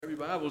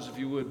Bibles, if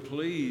you would,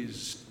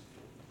 please.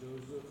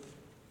 Joseph,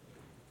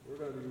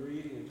 we're going to be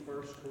reading in 1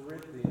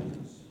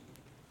 Corinthians.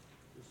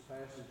 This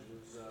passage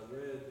was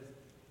read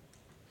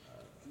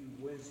a few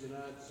Wednesday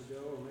nights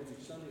ago, or maybe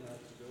Sunday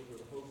nights ago, where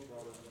the host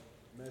brought a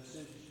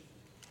message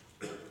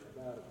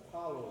about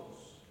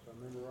Apollos, if I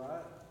remember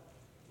right.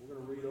 We're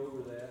going to read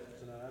over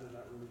that tonight and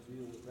not really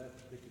deal with that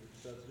particular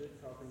subject,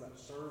 talking about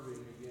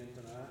serving again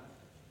tonight.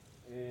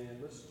 And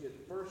let's get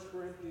 1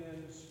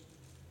 Corinthians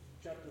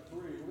chapter 3.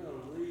 We're going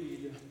to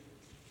read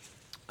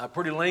A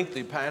pretty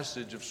lengthy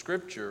passage of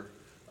Scripture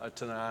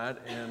tonight,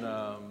 and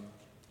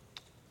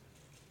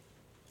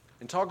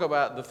talk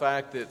about the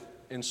fact that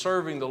in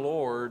serving the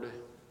Lord,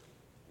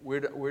 we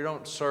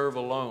don't serve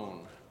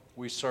alone.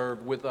 We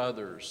serve with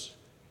others.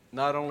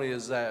 Not only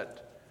is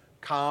that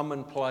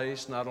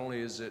commonplace, not only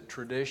is it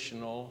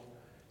traditional,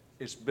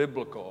 it's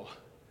biblical.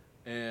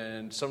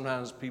 And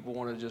sometimes people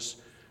want to just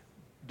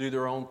do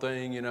their own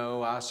thing,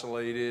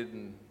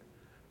 isolated.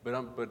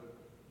 But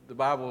the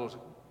Bible,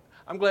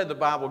 I'm glad the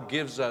Bible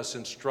gives us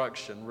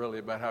instruction really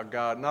about how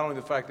God, not only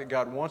the fact that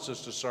God wants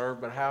us to serve,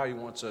 but how He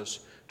wants us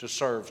to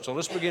serve. So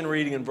let's begin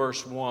reading in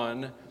verse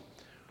 1,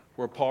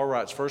 where Paul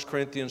writes, 1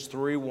 Corinthians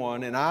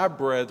 3:1, "And I,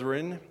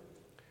 brethren,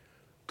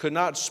 could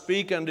not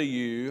speak unto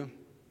you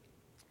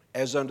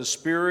as unto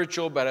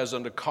spiritual, but as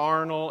unto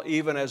carnal,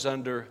 even as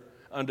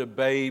unto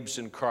babes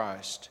in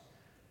Christ.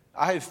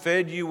 I have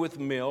fed you with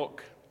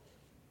milk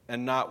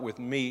and not with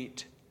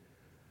meat,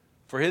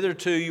 for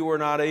hitherto you were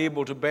not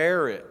able to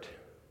bear it."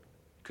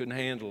 Couldn't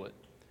handle it.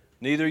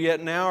 "Neither yet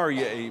now are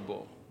you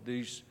able."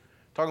 These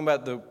talking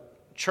about the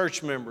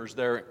church members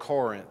there at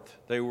Corinth.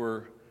 They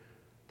were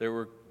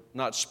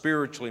not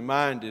spiritually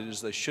minded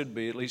as they should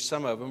be, at least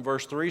some of them.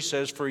 Verse 3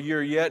 says, "For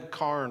you're yet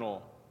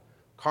carnal."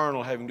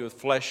 Carnal having to do with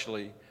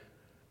fleshly.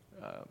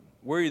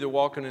 We're either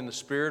walking in the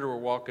Spirit or we're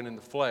walking in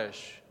the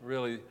flesh.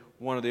 Really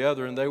one or the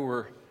other. And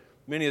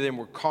many of them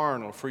were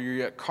carnal. "For you're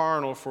yet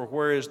carnal, for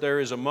whereas there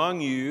is among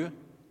you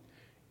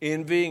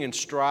envying and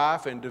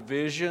strife and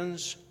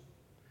divisions,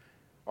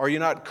 are you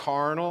not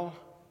carnal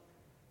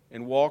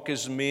and walk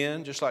as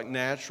men, just like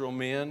natural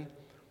men?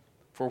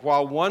 For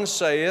while one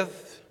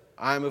saith,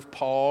 I am of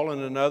Paul,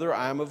 and another,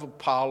 I am of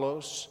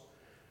Apollos,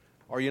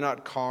 are you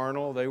not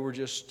carnal?" They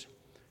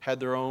had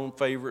their own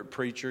favorite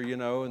preacher,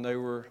 and they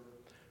were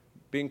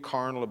being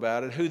carnal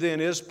about it. "Who then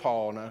is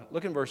Paul?" Now,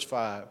 look in verse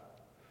 5.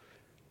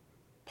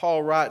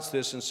 Paul writes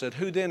this and said,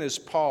 "Who then is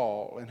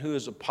Paul, and who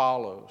is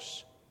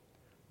Apollos?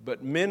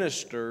 But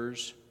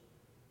ministers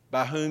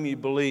by whom ye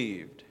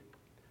believed,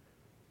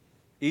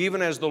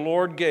 even as the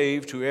Lord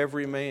gave to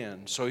every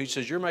man." So he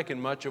says, you're making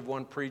much of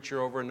one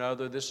preacher over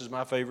another. This is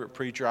my favorite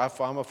preacher.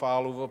 I'm a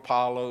follower of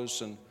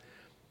Apollos. And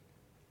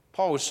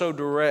Paul was so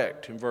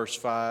direct in verse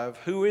 5.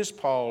 Who is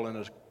Paul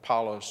and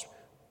Apollos?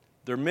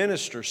 They're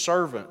ministers,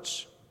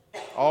 servants.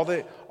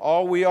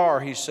 All we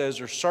are, he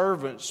says, are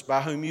servants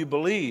by whom you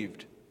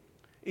believed,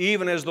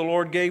 even as the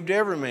Lord gave to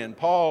every man.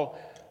 Paul,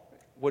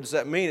 what does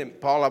that mean?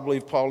 I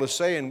believe Paul is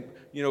saying,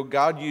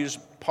 God used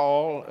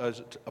Paul,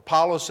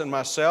 Apollos, and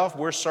myself.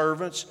 We're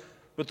servants,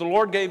 but the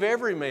Lord gave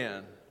every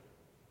man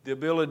the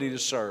ability to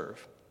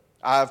serve.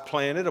 I've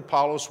planted,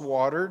 Apollos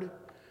watered,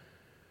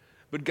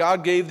 but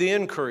God gave the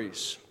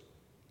increase.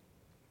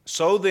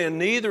 So then,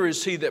 neither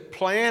is he that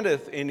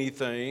planteth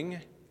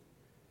anything,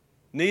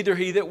 neither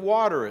he that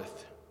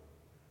watereth,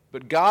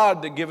 but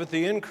God that giveth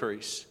the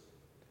increase.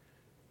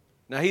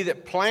 Now he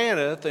that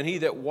planteth and he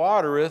that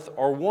watereth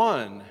are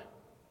one.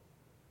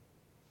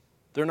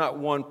 They're not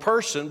one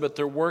person, but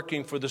they're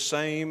working for the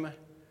same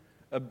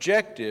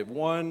objective,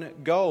 one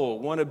goal,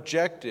 one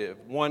objective,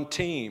 one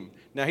team.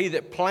 Now he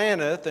that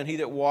planteth and he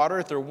that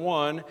watereth are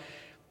one,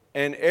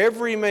 and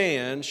every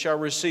man shall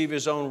receive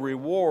his own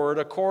reward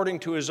according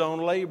to his own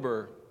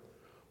labor.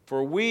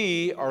 For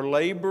we are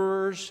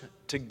laborers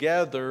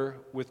together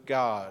with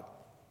God.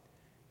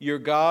 You're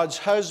God's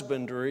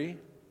husbandry,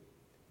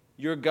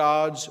 you're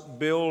God's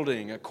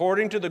building.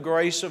 According to the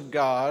grace of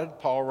God,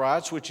 Paul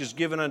writes, which is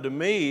given unto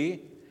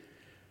me,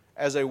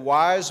 as a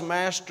wise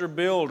master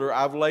builder,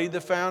 I've laid the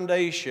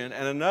foundation,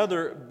 and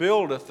another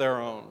buildeth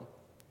thereon.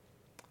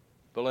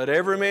 But let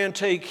every man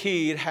take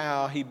heed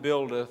how he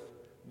buildeth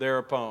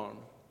thereupon.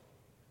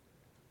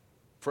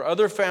 For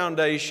other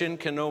foundation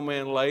can no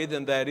man lay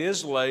than that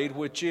is laid,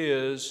 which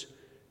is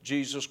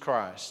Jesus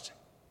Christ.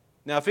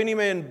 Now if any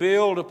man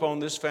build upon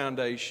this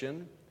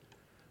foundation,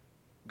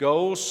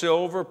 gold,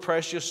 silver,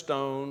 precious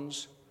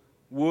stones,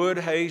 wood,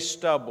 hay,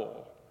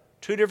 stubble,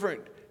 two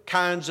different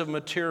kinds of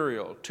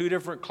material, two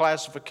different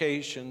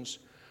classifications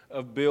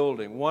of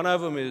building. One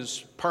of them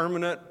is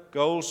permanent,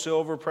 gold,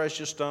 silver,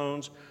 precious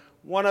stones.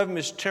 One of them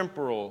is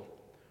temporal,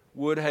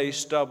 wood, hay,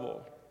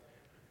 stubble.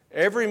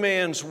 Every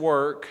man's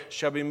work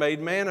shall be made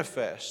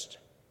manifest,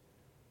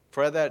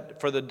 for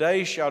the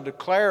day shall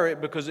declare it,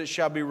 because it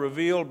shall be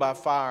revealed by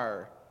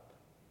fire.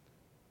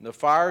 And the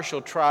fire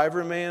shall try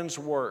every man's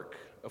work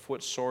of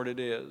what sort it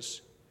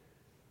is.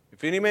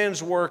 If any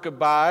man's work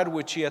abide,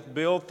 which he hath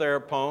built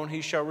thereupon,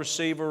 he shall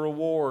receive a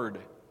reward.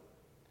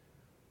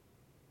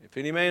 If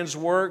any man's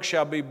work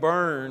shall be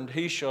burned,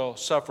 he shall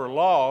suffer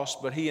loss,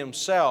 but he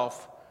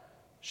himself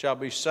shall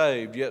be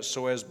saved, yet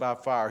so as by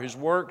fire. His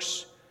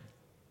works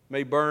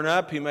may burn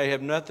up, he may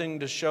have nothing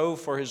to show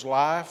for his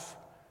life,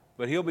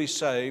 but he'll be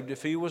saved.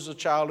 If he was a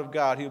child of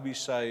God, he'll be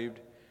saved,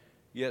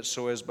 yet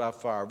so as by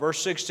fire.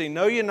 Verse 16,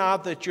 know ye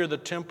not that you're the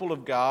temple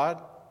of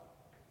God,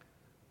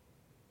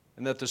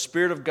 and that the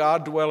Spirit of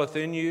God dwelleth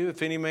in you?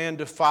 If any man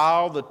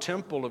defile the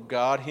temple of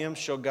God, him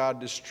shall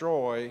God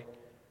destroy.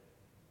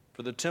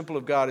 For the temple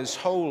of God is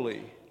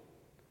holy,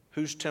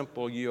 whose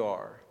temple you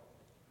are.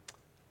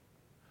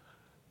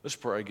 Let's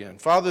pray again.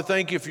 Father,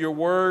 thank you for your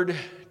word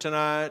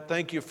tonight.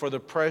 Thank you for the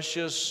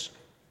precious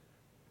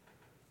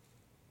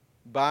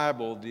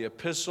Bible, the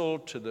epistle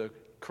to the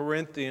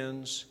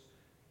Corinthians,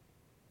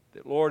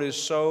 that, Lord, is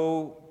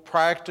so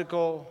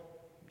practical,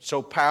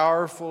 so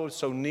powerful,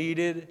 so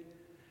needed,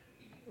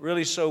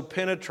 really so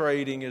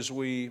penetrating as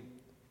we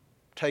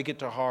take it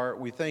to heart.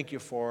 We thank you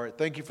for it.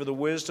 Thank you for the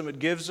wisdom it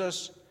gives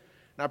us.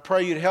 And I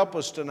pray you'd help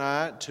us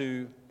tonight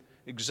to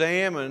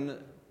examine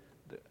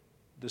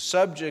the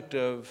subject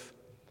of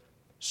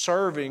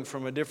serving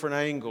from a different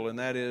angle, and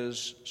that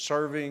is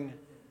serving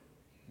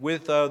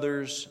with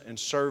others and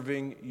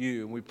serving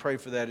you. And we pray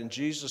for that in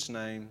Jesus'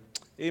 name.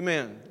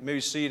 Amen. You may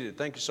be seated.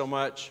 Thank you so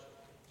much.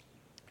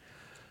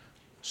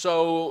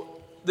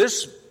 So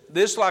this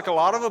like a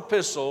lot of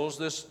epistles,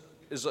 this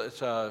is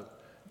a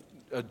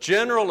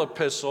general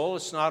epistle.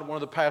 It's not one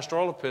of the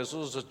pastoral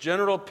epistles. It's a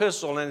general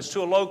epistle, and it's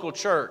to a local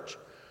church.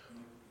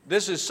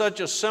 This is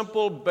such a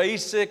simple,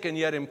 basic, and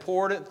yet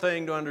important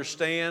thing to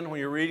understand when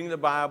you're reading the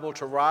Bible,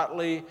 to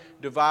rightly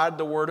divide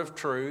the word of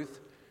truth,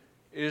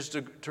 is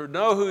to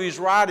know who he's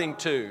writing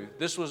to.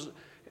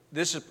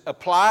 This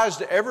applies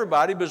to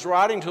everybody, but he's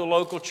writing to a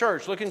local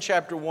church. Look in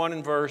chapter 1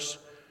 and verse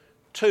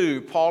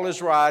 2. Paul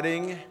is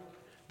writing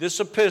this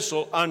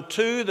epistle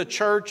unto the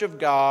church of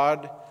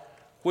God,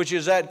 which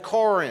is at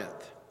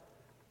Corinth.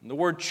 And the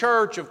word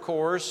church, of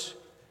course,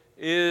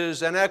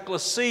 is an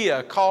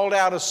ecclesia, called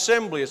out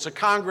assembly. It's a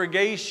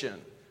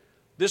congregation.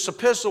 This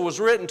epistle was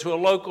written to a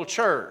local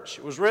church.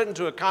 It was written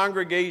to a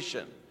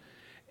congregation.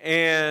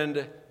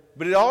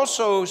 But it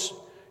also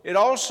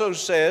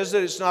says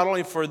that it's not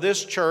only for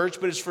this church,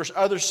 but it's for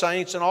other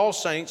saints and all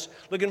saints.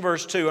 Look in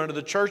verse 2. Unto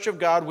the church of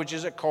God, which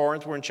is at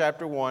Corinth, we're in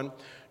chapter 1,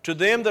 to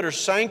them that are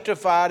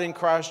sanctified in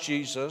Christ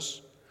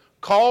Jesus,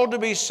 called to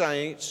be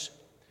saints,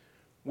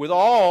 with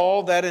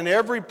all that in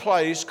every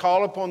place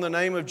call upon the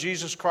name of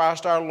Jesus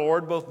Christ our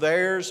Lord, both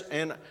theirs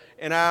and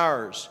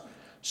ours.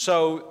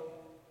 So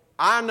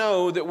I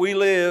know that we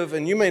live,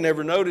 and you may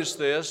never notice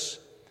this,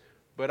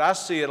 but I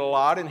see it a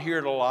lot and hear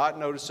it a lot,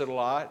 notice it a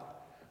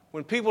lot.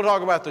 When people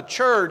talk about the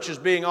church as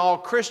being all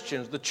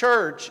Christians, the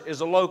church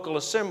is a local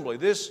assembly.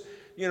 This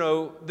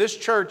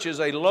church is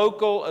a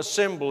local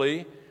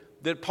assembly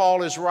that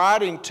Paul is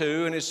writing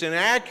to, and it's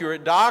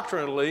inaccurate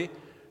doctrinally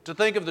to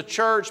think of the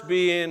church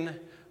being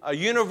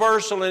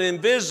universal and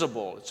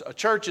invisible. A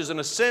church is an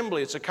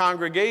assembly. It's a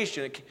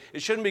congregation.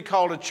 It shouldn't be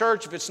called a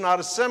church if it's not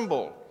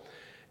assembled.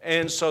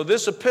 And so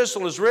this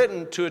epistle is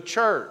written to a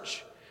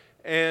church.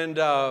 And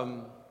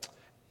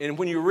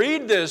when you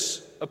read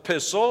this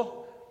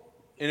epistle,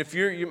 and if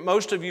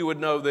most of you would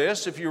know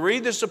this, if you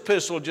read this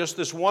epistle, just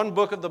this one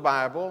book of the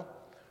Bible,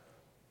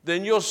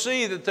 then you'll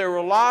see that there were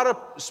a lot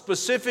of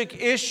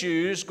specific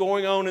issues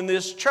going on in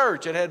this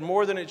church. It had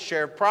more than its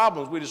share of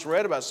problems. We just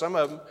read about some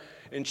of them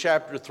in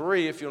chapter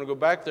 3, if you want to go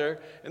back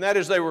there. And that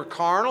is, they were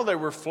carnal, they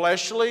were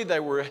fleshly, they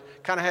were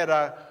kind of had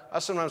I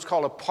sometimes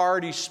call a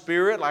party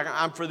spirit, like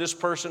I'm for this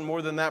person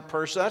more than that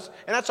person.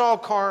 That's all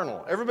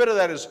carnal. Every bit of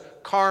that is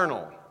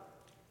carnal.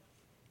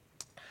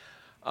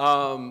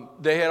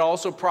 They had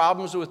also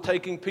problems with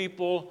taking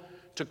people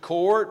to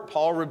court.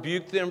 Paul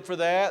rebuked them for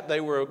that.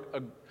 They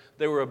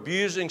were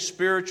abusing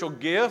spiritual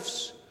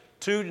gifts.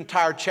 2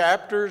 entire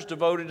chapters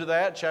devoted to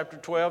that, chapter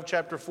 12,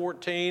 chapter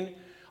 14.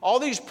 All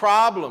these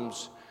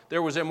problems.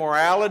 There was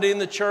immorality in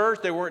the church.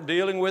 They weren't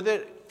dealing with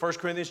it. 1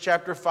 Corinthians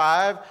chapter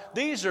 5.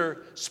 These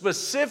are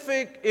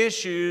specific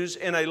issues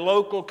in a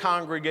local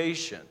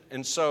congregation.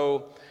 And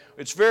so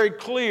it's very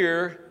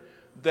clear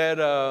that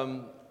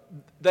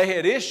they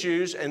had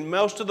issues, and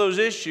most of those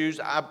issues,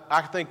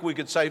 I think we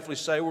could safely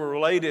say, were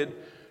related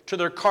to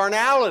their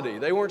carnality.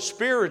 They weren't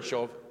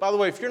spiritual. By the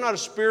way, if you're not a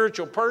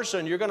spiritual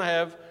person, you're going to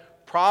have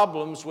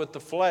problems with the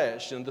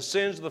flesh and the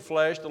sins of the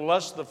flesh, the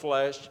lust of the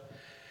flesh.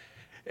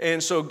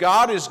 And so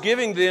God is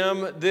giving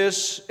them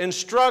this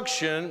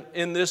instruction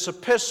in this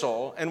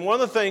epistle. And one of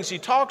the things he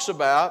talks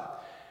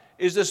about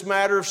is this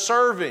matter of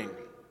serving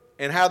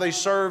and how they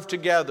serve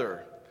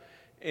together.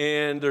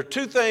 And there are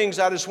 2 things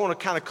I just want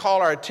to kind of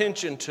call our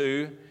attention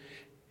to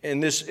in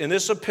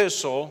this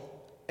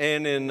epistle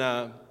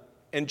and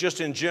just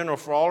in general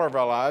for all of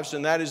our lives.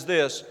 And that is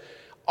this: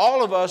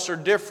 all of us are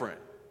different.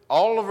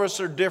 All of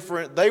us are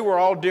different. They were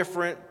all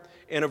different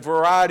in a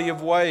variety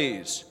of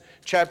ways.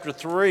 Chapter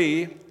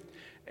 3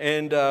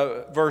 and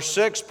verse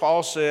 6,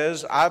 Paul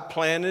says, I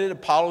planted,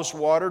 Apollos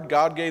watered,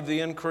 God gave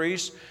the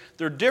increase.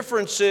 There are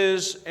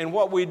differences in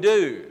what we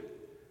do.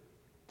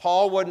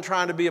 Paul wasn't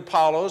trying to be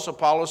Apollos.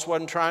 Apollos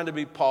wasn't trying to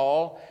be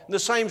Paul. And the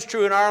same's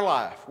true in our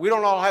life. We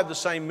don't all have the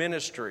same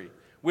ministry.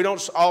 We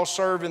don't all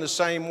serve in the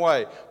same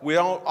way. We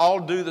don't all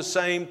do the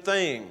same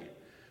thing.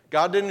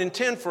 God didn't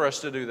intend for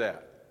us to do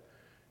that.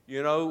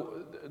 You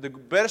know, the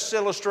best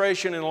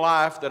illustration in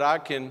life that I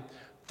can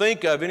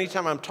think of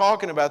anytime I'm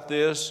talking about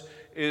this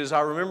is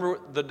I remember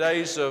the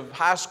days of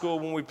high school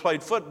when we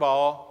played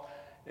football,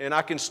 and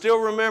I can still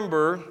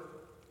remember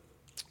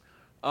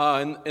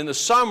in the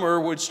summer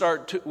we'd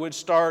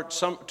start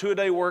some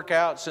two-a-day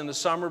workouts in the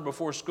summer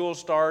before school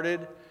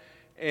started,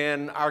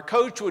 and our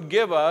coach would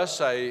give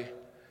us a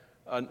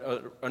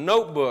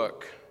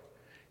notebook,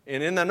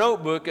 and in the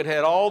notebook it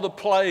had all the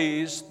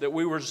plays that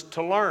we were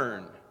to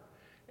learn.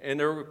 And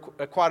there were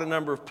quite a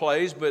number of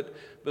plays, but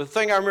the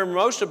thing I remember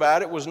most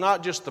about it was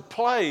not just the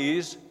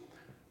plays,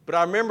 but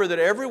I remember that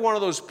every one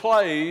of those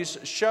plays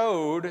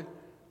showed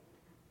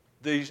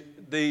the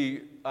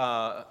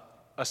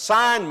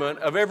assignment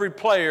of every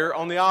player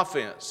on the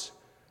offense.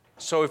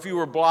 So if you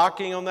were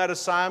blocking on that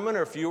assignment,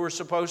 or if you were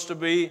supposed to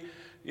be,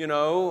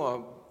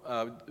 the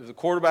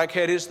quarterback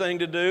had his thing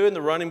to do, and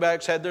the running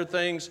backs had their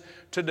things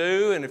to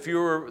do, and if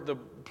the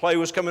play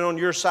was coming on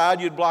your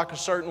side, you'd block a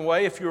certain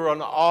way. If you were on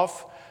the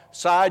off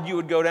side, you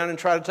would go down and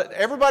try to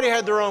everybody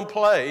had their own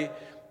play,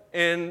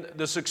 and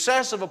the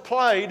success of a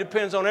play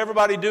depends on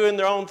everybody doing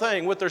their own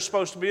thing, what they're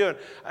supposed to be doing.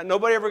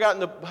 Nobody ever got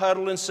in the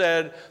huddle and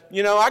said,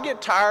 I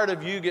get tired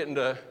of you getting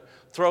to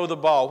throw the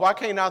ball. Why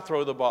can't I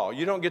throw the ball?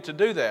 You don't get to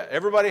do that.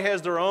 Everybody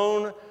has their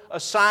own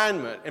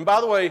assignment. And by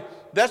the way,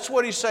 that's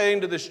what he's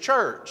saying to this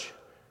church.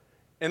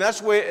 And that's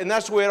the way it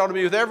ought to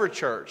be with every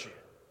church.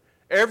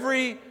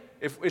 It'd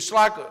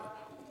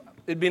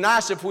be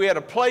nice if we had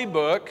a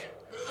playbook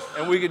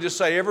and we could just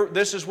say,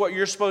 this is what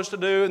you're supposed to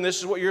do, and this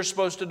is what you're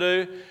supposed to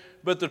do.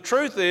 But the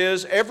truth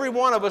is, every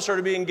one of us are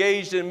to be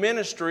engaged in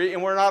ministry,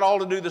 and we're not all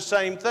to do the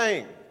same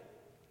thing.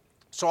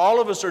 So all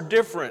of us are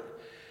different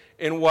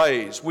in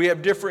ways. We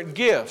have different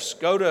gifts.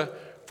 Go to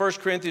 1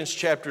 Corinthians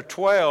chapter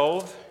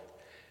 12,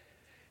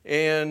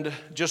 and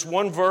just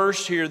one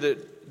verse here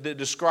that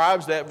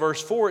describes that.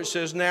 Verse 4, it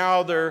says,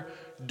 now there are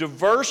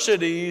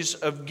diversities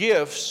of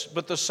gifts,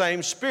 but the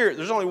same Spirit.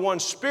 There's only one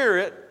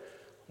Spirit,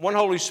 one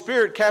Holy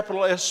Spirit,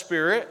 capital S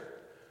Spirit,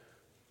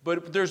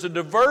 but there's a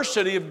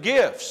diversity of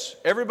gifts.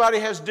 Everybody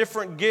has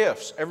different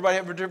gifts. Everybody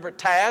has different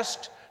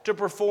tasks to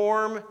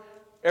perform.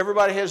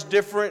 Everybody has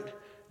different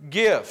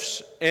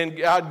gifts. And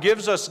God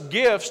gives us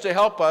gifts to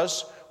help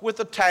us with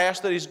the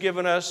task that He's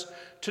given us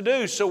to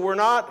do. So we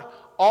don't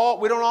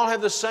all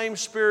have the same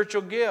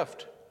spiritual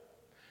gift.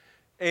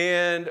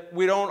 And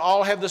we don't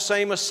all have the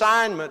same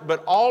assignment,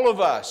 but all of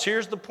us,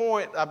 here's the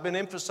point I've been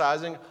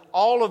emphasizing,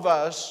 all of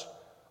us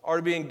are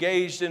to be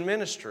engaged in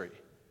ministry.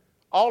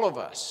 All of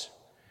us.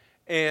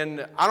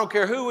 And I don't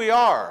care who we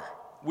are,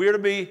 we're to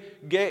be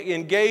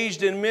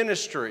engaged in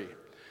ministry.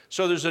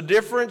 So there's a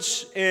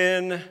difference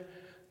in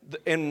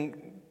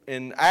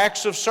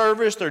acts of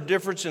service, there's a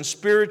difference in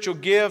spiritual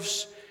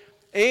gifts.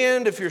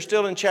 And if you're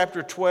still in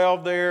chapter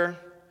 12 there,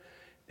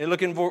 and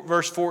look in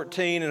verse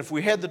 14, and if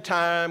we had the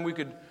time, we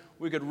could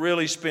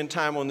really spend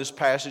time on this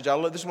passage.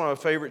 This is one of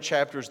my favorite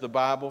chapters of the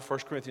Bible, 1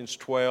 Corinthians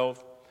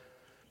 12.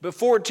 But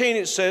 14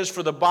 it says,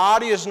 for the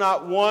body is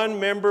not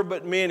one member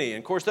but many. And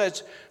of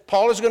course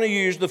Paul is going to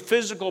use the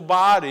physical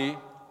body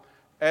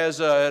as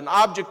an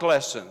object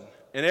lesson.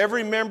 And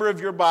every member of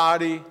your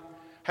body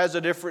has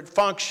a different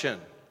function.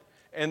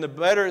 And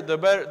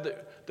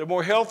the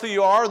more healthy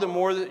you are, the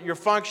more that you're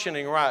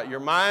functioning right. Your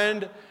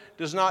mind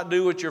does not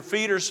do what your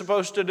feet are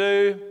supposed to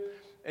do,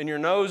 and your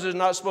nose is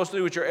not supposed to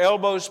do what your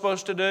elbow is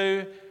supposed to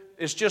do.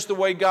 It's just the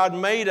way God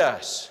made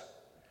us.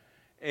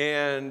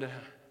 And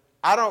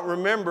I don't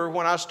remember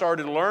when I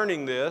started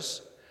learning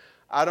this.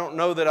 I don't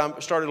know that I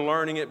started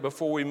learning it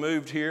before we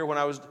moved here.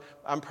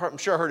 I'm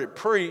sure I heard it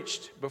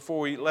preached before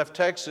we left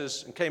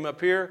Texas and came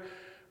up here.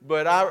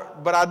 But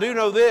I do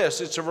know this.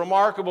 It's a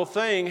remarkable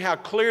thing how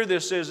clear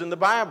this is in the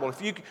Bible.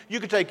 If you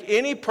could take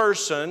any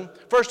person,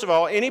 first of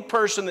all, any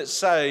person that's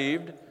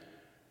saved,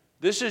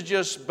 this is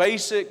just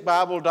basic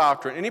Bible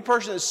doctrine. Any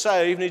person that's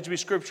saved needs to be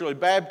scripturally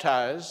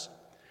baptized.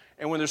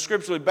 And when they're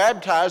scripturally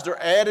baptized,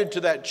 they're added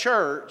to that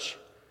church.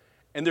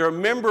 And they're a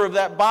member of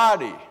that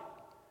body.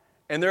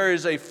 And there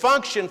is a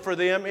function for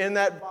them in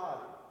that body.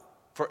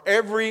 For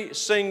every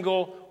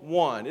single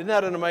one. Isn't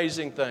that an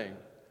amazing thing?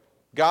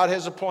 God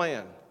has a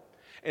plan.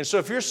 And so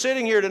if you're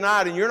sitting here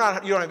tonight and you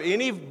don't have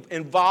any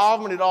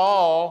involvement at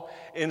all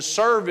in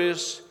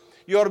service,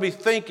 you ought to be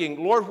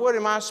thinking, Lord, what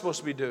am I supposed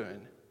to be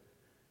doing?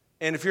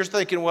 And if you're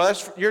thinking, well,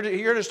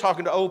 you're just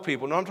talking to old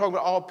people. No, I'm talking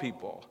about all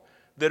people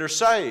that are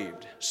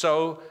saved.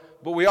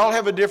 But we all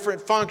have a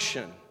different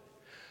function.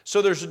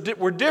 So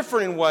we're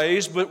different in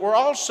ways, but we're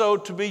also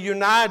to be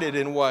united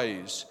in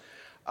ways.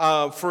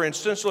 For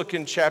instance, look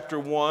in chapter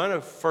 1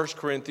 of 1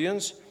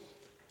 Corinthians.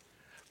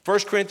 1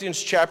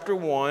 Corinthians chapter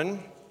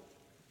 1.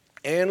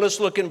 And let's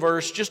look in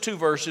just two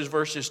verses,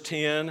 verses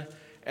 10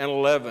 and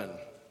 11.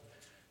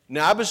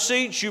 Now I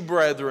beseech you,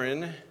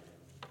 brethren,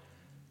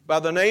 by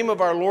the name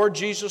of our Lord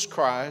Jesus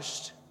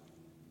Christ,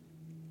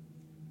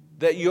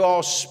 that you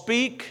all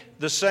speak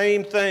the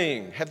same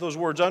thing. Have those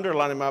words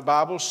underlined in my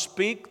Bible.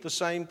 Speak the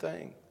same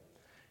thing.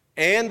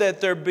 And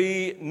that there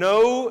be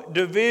no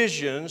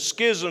divisions,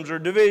 schisms or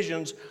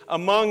divisions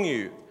among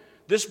you.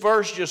 This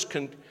verse just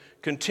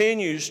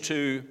continues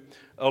to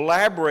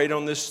elaborate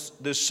on this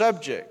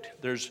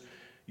subject.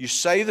 You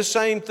say the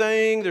same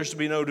thing, there's to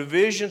be no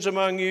divisions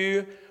among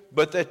you,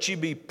 but that you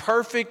be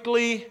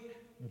perfectly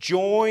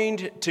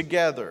joined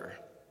together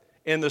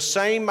in the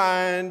same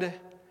mind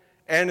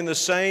and in the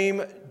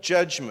same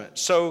judgment.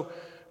 So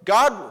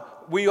God,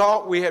 we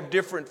have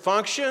different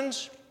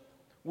functions,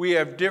 we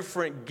have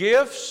different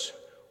gifts,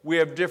 we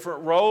have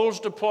different roles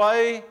to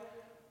play,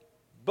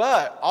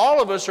 but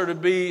all of us are to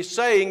be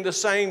saying the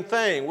same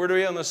thing. We're to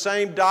be on the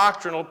same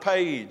doctrinal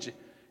page.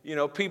 You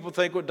know, people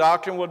think with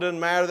doctrine, well, it doesn't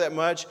matter that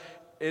much.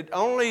 It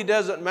only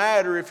doesn't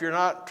matter if you're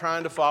not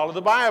trying to follow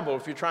the Bible.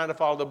 If you're trying to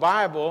follow the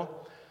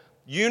Bible,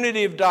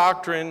 unity of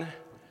doctrine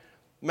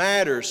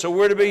matters. So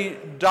we're to be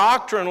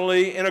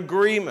doctrinally in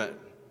agreement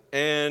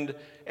and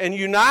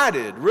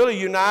united, really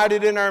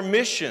united in our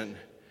mission.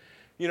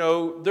 You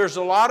know, there's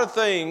a lot of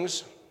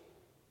things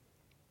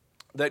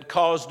that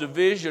cause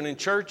division in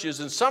churches,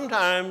 and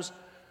sometimes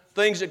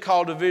things that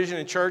cause division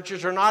in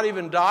churches are not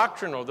even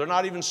doctrinal, they're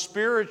not even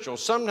spiritual.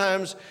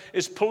 Sometimes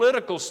it's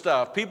political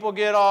stuff. People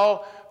get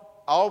all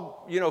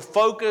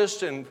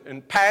focused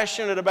and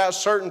passionate about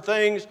certain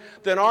things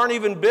that aren't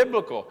even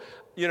biblical.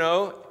 You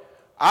know,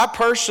 I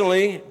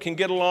personally can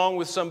get along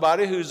with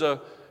somebody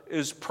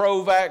is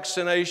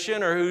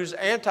pro-vaccination or who's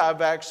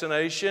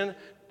anti-vaccination.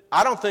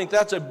 I don't think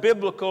that's a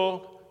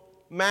biblical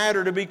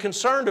matter to be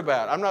concerned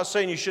about. I'm not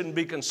saying you shouldn't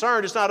be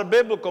concerned. It's not a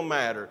biblical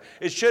matter.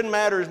 It shouldn't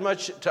matter as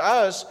much to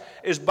us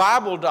as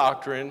Bible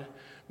doctrine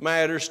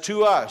matters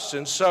to us.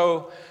 And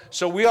so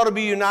we ought to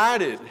be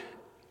united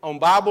on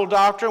Bible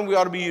doctrine. We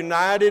ought to be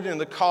united in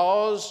the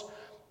cause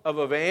of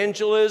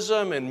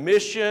evangelism and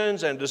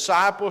missions and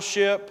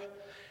discipleship.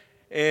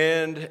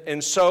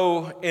 And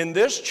so in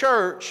this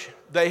church,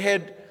 they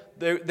had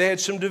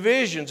some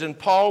divisions, and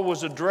Paul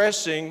was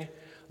addressing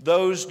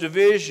those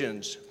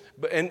divisions.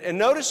 And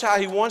notice how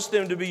he wants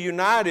them to be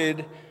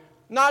united,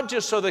 not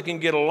just so they can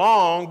get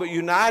along, but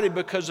united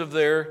because of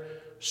their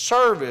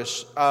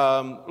service.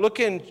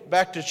 Looking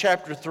back to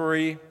chapter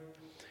 3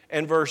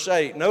 and verse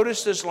 8.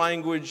 Notice this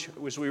language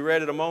as we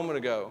read it a moment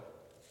ago.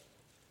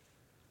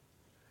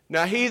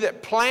 Now he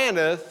that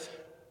planteth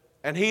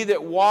and he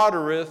that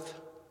watereth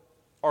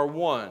are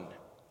one.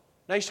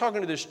 Now he's talking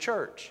to this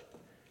church.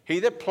 He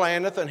that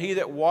planteth and he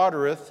that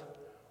watereth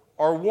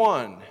are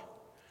one.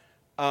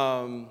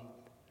 And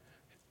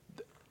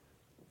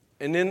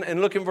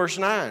look in verse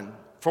 9.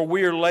 For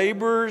we are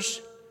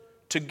laborers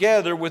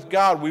together with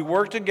God. We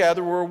work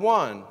together, we're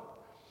one.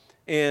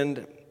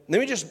 And let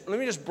me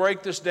just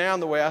break this down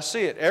the way I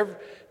see it.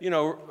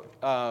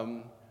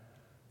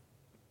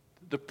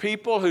 The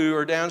people who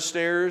are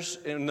downstairs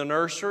in the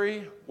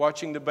nursery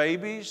watching the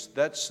babies,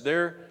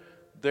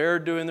 they're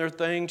doing their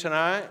thing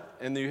tonight.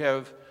 And you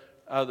have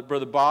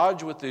Brother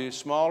Bodge with the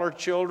smaller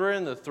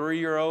children, the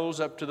 3-year-olds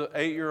up to the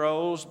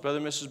 8-year-olds, Brother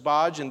and Mrs.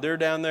 Bodge, and they're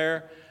down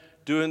there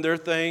doing their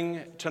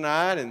thing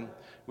tonight. And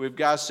we have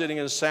guys sitting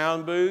in the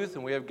sound booth,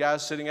 and we have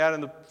guys sitting out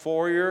in the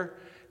foyer.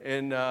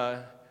 And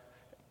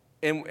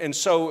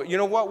so, you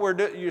know what we're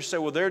doing? You say,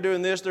 well, they're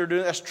doing this, they're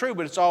doing that. That's true,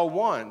 but it's all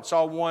one. It's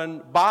all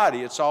one body.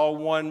 It's all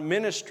one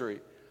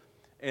ministry.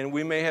 And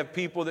we may have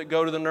people that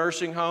go to the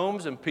nursing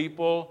homes, and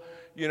people,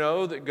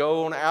 that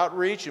go on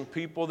outreach, and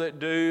people that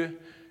do,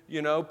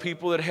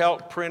 people that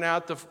help print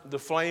out the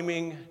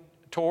flaming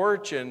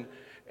torch, and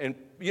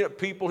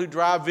people who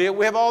drive vehicles.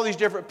 We have all these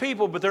different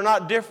people, but they're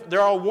not different. They're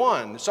all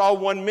one. It's all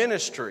one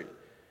ministry.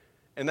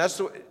 And it's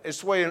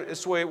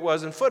the way it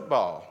was in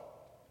football.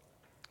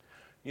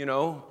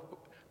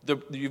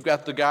 You've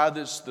got the guy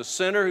that's the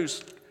center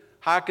who's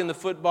hiking the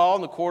football,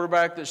 and the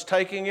quarterback that's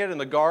taking it,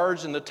 and the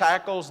guards and the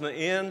tackles and the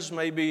ends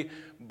may be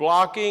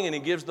blocking, and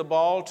he gives the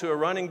ball to a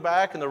running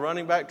back, and the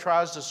running back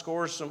tries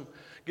to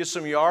get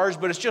some yards,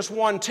 but it's just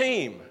one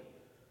team.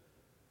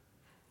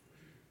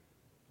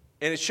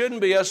 And it shouldn't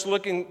be us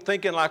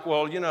thinking like,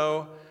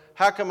 well,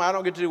 how come I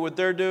don't get to do what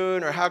they're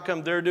doing, or how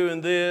come they're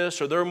doing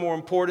this, or they're more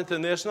important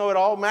than this? No, it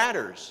all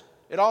matters.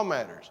 It all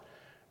matters.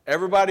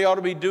 Everybody ought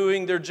to be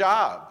doing their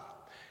job.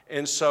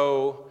 And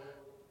so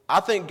I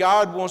think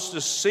God wants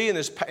to see in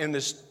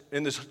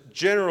this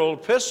general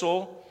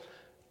epistle,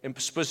 and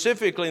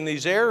specifically in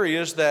these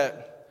areas,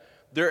 that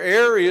there are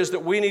areas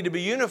that we need to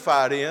be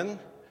unified in,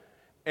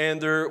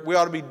 and we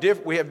ought to be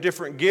we have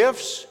different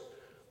gifts,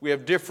 we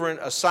have different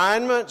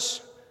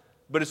assignments,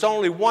 but it's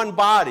only one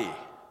body.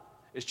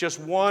 It's just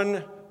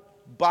one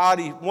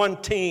body,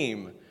 one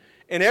team.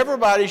 And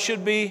everybody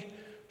should be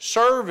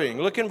serving.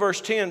 Look in verse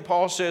 10,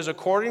 Paul says,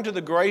 according to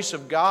the grace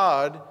of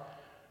God,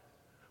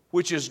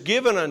 which is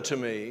given unto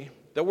me.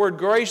 The word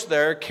grace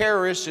there,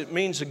 charis, it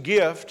means a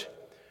gift.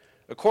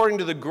 According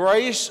to the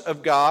grace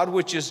of God,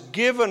 which is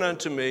given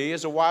unto me,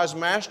 as a wise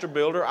master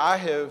builder, I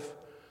have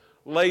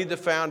laid the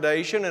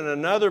foundation, and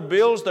another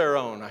builds their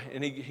own.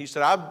 And he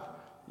said, I've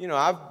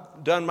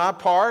done my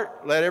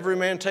part. Let every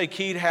man take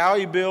heed how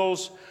he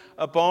builds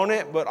upon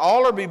it, but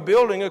all are be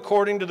building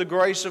according to the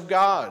grace of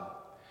God.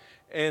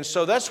 And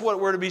so that's what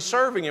we're to be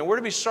serving in. We're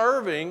to be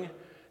serving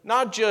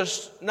not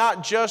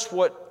just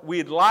what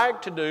we'd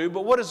like to do,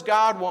 but what does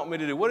God want me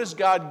to do? What has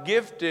God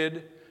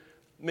gifted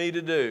me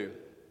to do?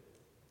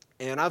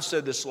 And I've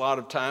said this a lot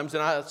of times,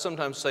 and I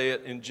sometimes say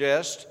it in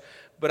jest,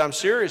 but I'm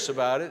serious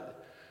about it.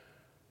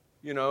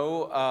 You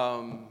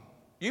know,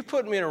 you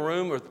put me in a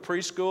room with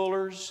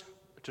preschoolers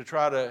to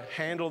try to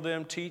handle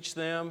them, teach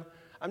them,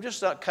 I'm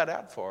just not cut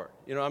out for it.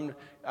 You know,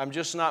 I'm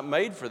just not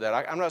made for that.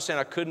 I'm not saying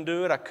I couldn't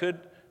do it. I could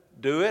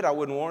do it. I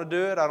wouldn't want to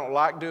do it. I don't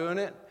like doing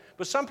it.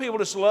 But some people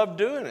just love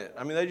doing it.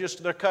 I mean,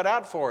 they're cut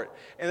out for it.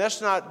 And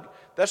that's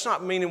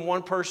not meaning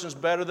one person's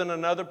better than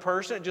another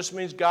person. It just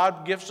means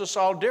God gifts us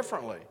all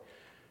differently.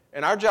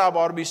 And our job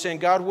ought to be saying,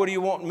 God, what do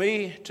you want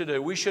me to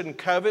do? We shouldn't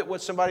covet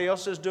what somebody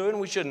else is doing.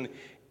 We shouldn't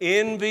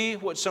envy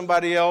what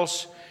somebody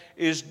else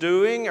is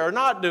doing or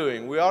not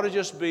doing. We ought to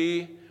just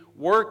be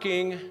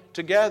working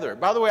together.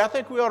 By the way, I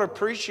think we ought to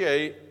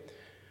appreciate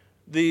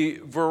the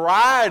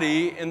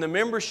variety in the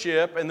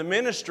membership and the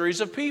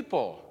ministries of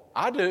people.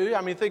 I do.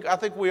 I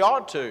think we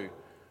ought to.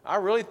 I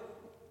really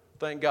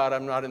thank God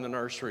I'm not in the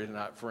nursery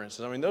tonight, for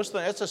instance. I mean, those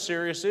things, that's a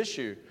serious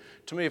issue.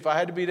 To me, if I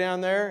had to be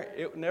down there,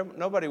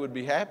 nobody would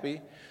be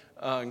happy,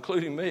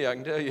 including me, I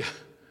can tell you.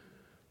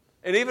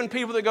 And even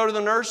people that go to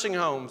the nursing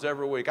homes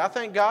every week, I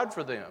thank God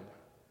for them.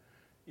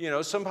 You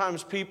know,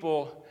 sometimes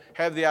people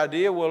have the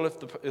idea, well,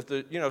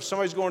 if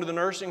somebody's going to the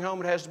nursing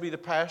home, it has to be the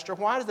pastor.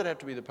 Why does it have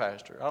to be the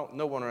pastor?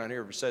 No one around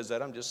here says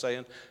that. I'm just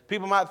saying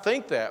people might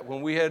think that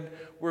when we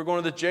were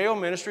going to the jail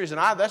ministries, and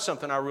that's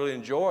something I really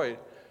enjoyed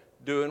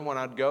doing when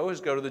I'd go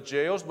to the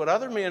jails. But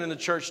other men in the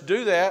church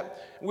do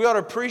that. We ought to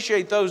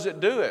appreciate those that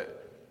do it.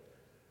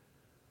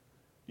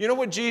 You know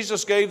what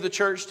Jesus gave the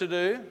church to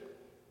do?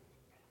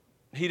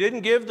 He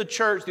didn't give the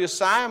church the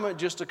assignment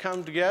just to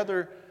come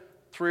together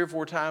 3 or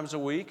 4 times a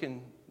week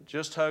and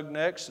just hug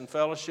necks and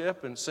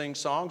fellowship and sing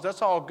songs.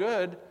 That's all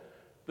good.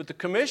 But the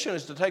commission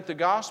is to take the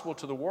gospel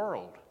to the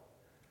world.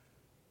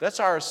 That's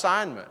our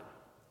assignment.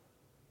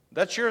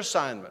 That's your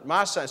assignment,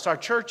 my assignment. It's our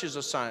church's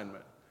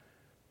assignment.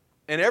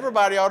 And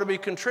everybody ought to be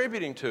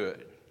contributing to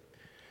it.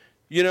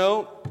 You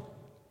know,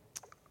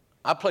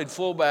 I played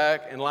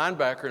fullback and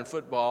linebacker in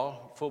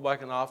football,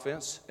 fullback and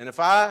offense. And if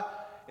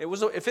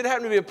it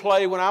happened to be a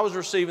play when I was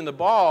receiving the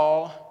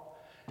ball,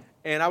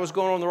 and I was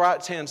going on the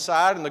right-hand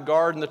side, and the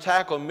guard and the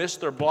tackle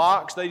missed their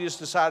blocks, they just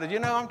decided,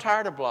 I'm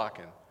tired of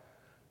blocking.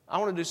 I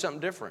want to do something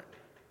different.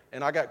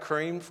 And I got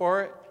creamed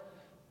for it.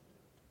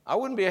 I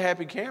wouldn't be a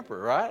happy camper,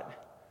 right?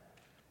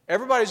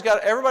 Everybody's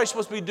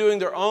supposed to be doing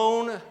their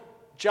own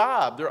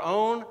job, their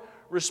own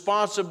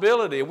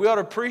responsibility. We ought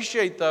to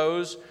appreciate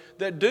those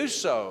that do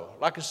so.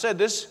 Like I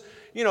said,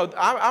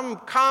 I'm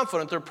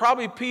confident there are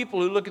probably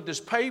people who look at this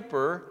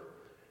paper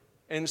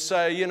and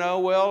say,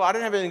 well, I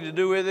didn't have anything to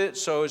do with it,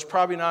 so it's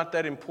probably not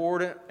that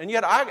important. And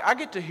yet I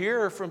get to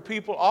hear from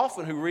people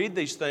often who read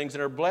these things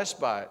and are blessed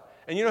by it.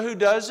 And you know who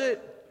does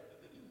it?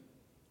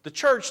 The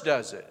church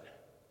does it.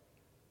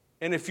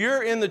 And if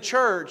you're in the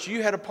church,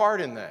 you had a part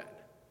in that.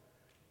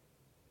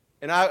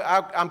 And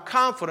I'm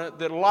confident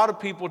that a lot of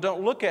people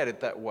don't look at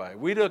it that way.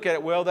 We look at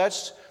it, well,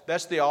 that's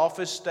the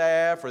office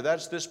staff, or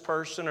that's this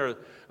person, or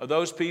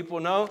those people.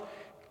 No,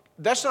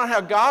 that's not how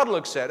God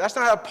looks at it. That's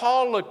not how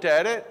Paul looked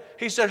at it.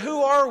 He said,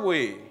 who are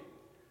we?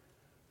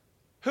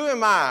 Who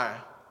am I?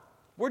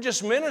 We're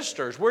just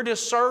ministers. We're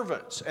just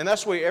servants. And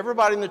that's the way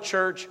everybody in the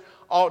church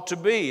ought to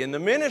be. In the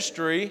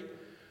ministry,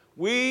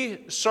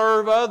 we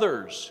serve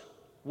others.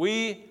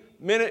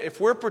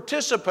 If we're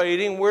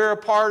participating, we're a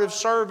part of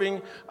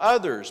serving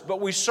others.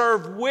 But we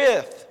serve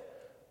with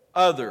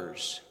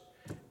others.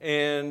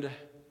 And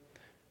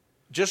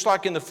just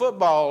like in the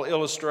football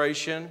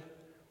illustration,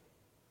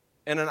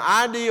 in an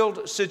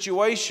ideal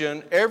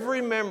situation,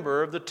 every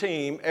member of the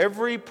team,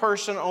 every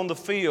person on the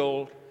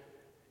field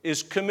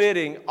is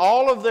committing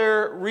all of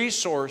their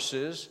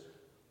resources,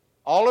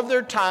 all of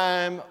their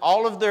time,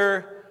 all of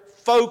their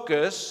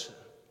focus,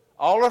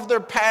 all of their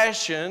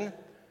passion,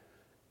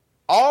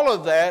 all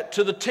of that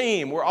to the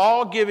team. We're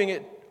all giving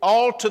it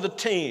all to the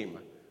team.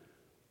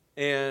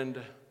 And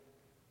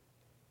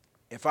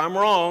if I'm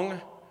wrong,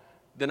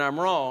 then I'm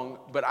wrong.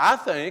 But I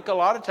think a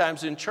lot of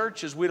times in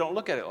churches we don't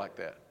look at it like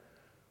that.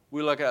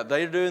 We look at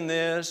they're doing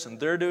this and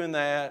they're doing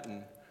that,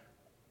 and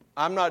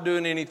I'm not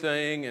doing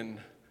anything, and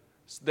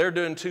they're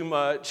doing too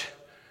much.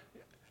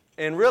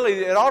 And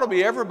really, it ought to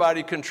be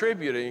everybody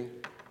contributing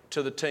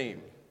to the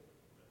team.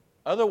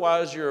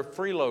 Otherwise, you're a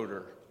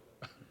freeloader.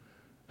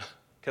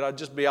 Can I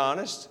just be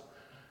honest?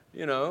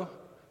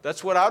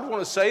 That's what I'd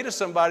want to say to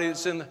somebody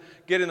that's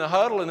get in the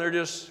huddle, and they're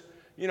just,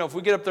 if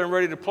we get up there and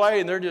ready to play,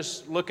 and they're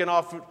just looking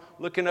up to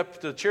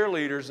the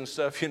cheerleaders and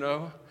stuff,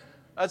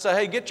 I'd say,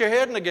 hey, get your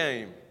head in the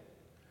game.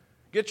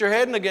 Get your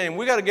head in the game.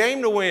 We got a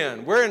game to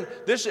win. We're in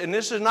this, and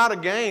this is not a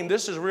game.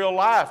 This is real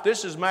life.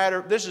 This is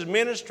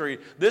ministry.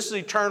 This is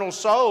eternal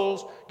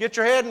souls. Get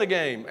your head in the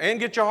game and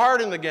get your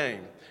heart in the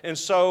game. And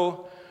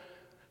so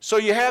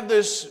you have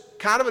this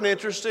kind of an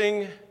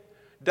interesting,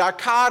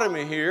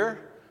 dichotomy here.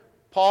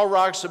 Paul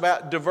writes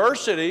about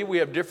diversity. We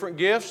have different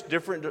gifts,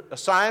 different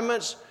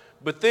assignments,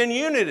 but then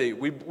unity.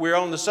 We're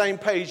on the same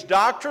page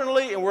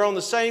doctrinally, and we're on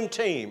the same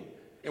team,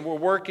 and we're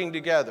working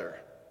together.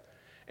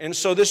 And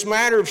so this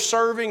matter of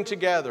serving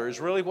together is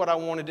really what I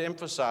wanted to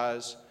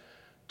emphasize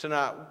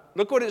tonight.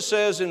 Look what it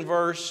says in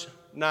verse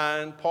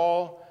 9.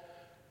 Paul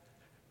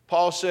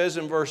says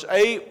in verse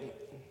 8,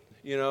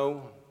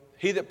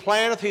 he that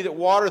planteth, he that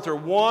watereth are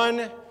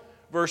one.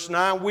 Verse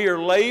 9, we are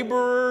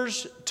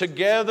laborers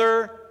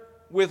together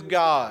with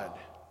God.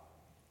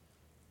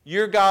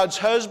 You're God's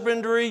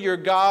husbandry, you're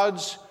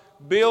God's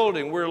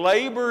building. We're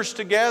laborers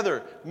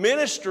together.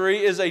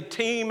 Ministry is a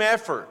team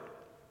effort.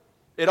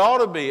 It ought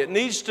to be. It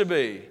needs to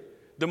be.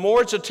 The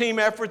more it's a team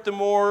effort, the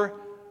more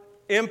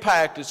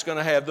impact it's going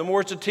to have. The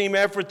more it's a team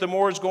effort, the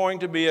more it's going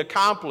to be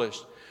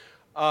accomplished.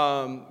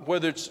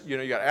 Whether it's,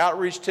 you got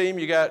outreach team,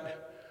 you ought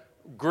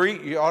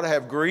to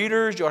have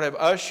greeters, you ought to have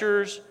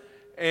ushers,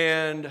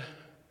 and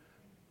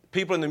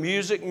people in the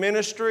music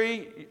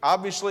ministry.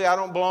 Obviously, I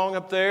don't belong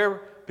up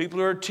there. People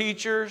who are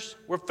teachers.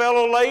 We're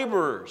fellow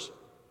laborers.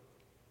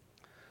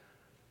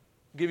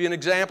 I'll give you an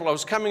example. I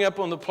was coming up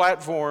on the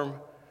platform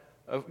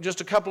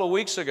just a couple of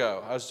weeks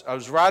ago. I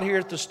was right here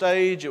at the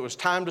stage. It was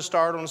time to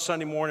start on a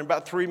Sunday morning,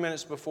 about 3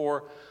 minutes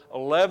before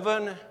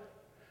 11.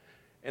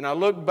 And I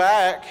look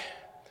back,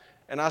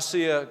 and I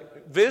see a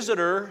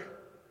visitor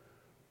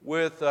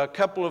with a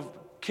couple of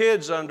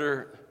kids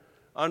under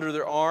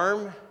their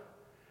arm.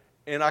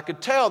 And I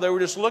could tell they were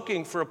just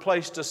looking for a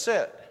place to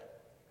sit.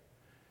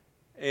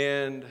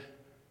 And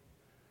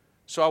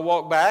so I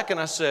walked back and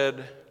I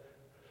said,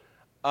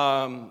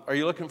 are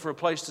you looking for a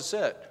place to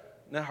sit?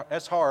 Now,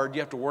 that's hard.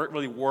 You have to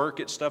really work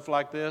at stuff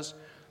like this,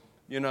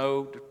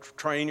 to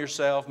train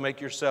yourself, make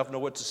yourself know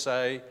what to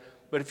say.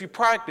 But if you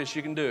practice,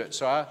 you can do it.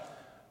 So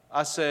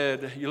I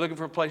said, you looking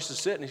for a place to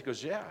sit? And he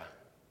goes, yeah.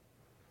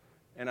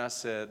 And I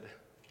said,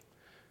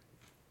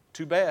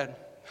 too bad.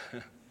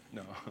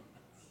 No.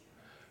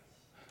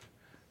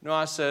 No,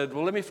 I said,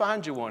 well, let me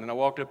find you one. And I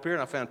walked up here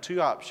and I found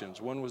two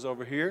options. One was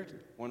over here.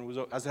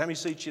 I said, how many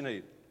seats you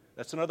need?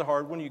 That's another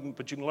hard one,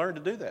 but you can learn to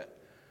do that.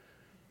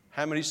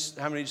 How many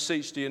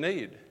seats do you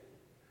need?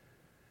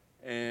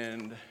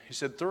 And he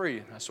said,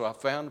 3. So I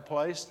found a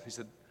place. He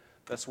said,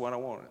 that's the one I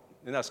wanted.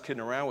 And I was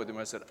kidding around with him.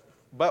 I said,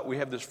 but we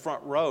have this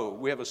front row.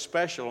 We have a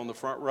special on the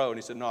front row. And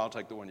he said, no, I'll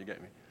take the one you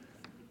gave me.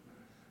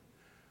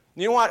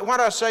 You know why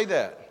do I say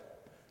that?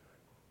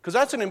 Because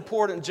that's an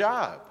important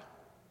job.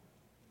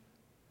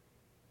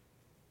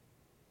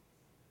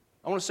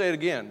 I want to say it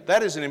again.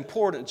 That is an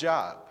important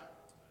job.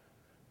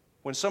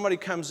 When somebody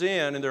comes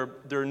in and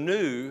they're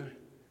new,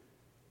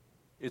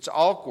 it's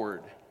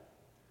awkward.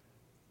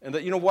 And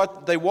that, you know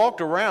what? They walked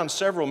around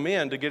several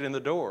men to get in the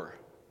door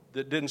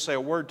that didn't say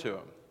a word to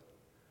them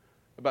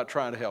about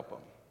trying to help them.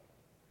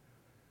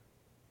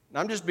 Now,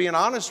 I'm just being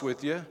honest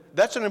with you.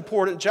 That's an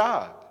important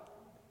job.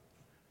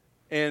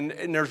 And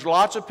there's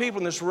lots of people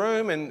in this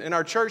room and in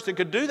our church that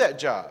could do that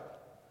job.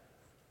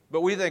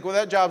 But we think, well,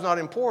 that job's not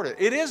important.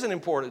 It is an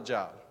important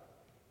job.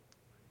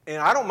 And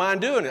I don't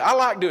mind doing it. I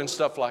like doing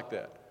stuff like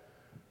that.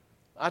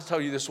 I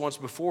told you this once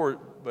before,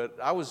 but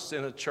I was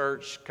in a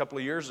church a couple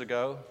of years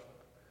ago.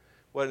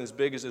 Wasn't as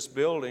big as this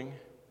building.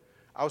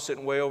 I was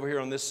sitting way over here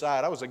on this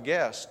side. I was a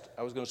guest.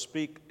 I was going to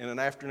speak in an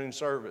afternoon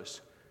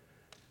service.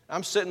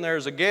 I'm sitting there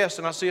as a guest,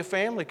 and I see a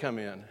family come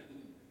in.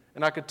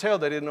 And I could tell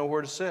they didn't know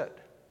where to sit.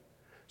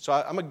 So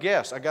I'm a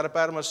guest. I got up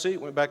out of my seat,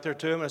 went back there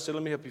to him, and I said,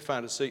 let me help you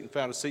find a seat, and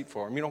found a seat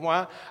for him. You know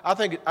why? I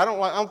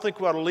don't think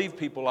we ought to leave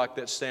people like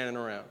that standing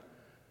around.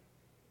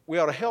 We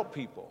ought to help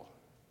people.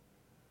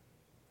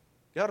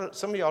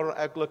 Some of you ought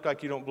to look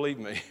like you don't believe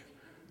me.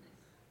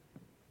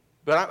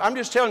 But I'm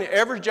just telling you,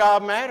 every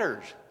job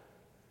matters.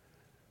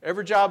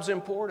 Every job's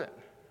important.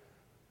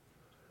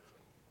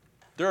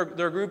 There are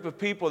a group of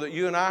people that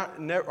you and I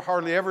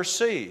hardly ever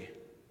see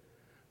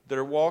that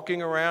are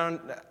walking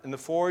around in the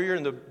foyer,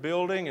 in the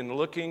building, and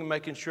looking,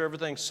 making sure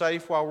everything's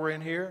safe while we're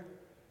in here.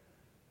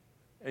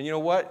 And you know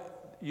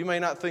what? You may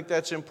not think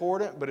that's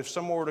important, but if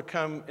someone were to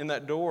come in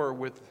that door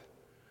with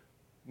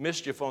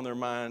mischief on their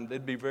mind,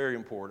 it'd be very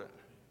important.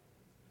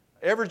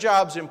 Every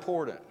job's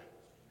important.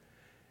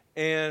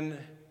 And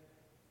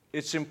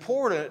it's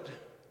important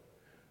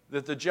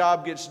that the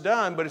job gets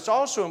done, but it's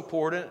also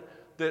important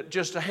that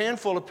just a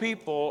handful of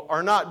people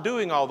are not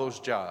doing all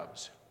those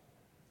jobs.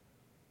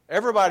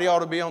 Everybody ought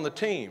to be on the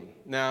team.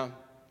 Now,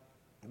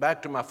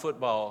 back to my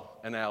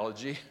football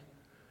analogy.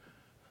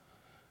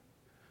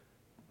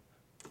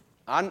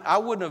 I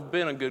wouldn't have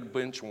been a good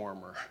bench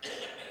warmer.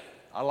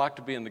 I like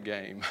to be in the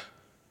game.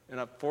 And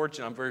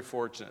I'm very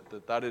fortunate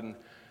that I didn't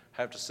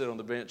have to sit on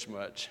the bench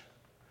much.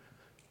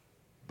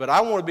 But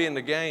I want to be in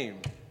the game.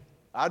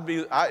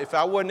 If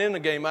I wasn't in the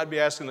game, I'd be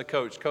asking the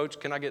coach, Coach,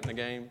 can I get in the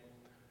game?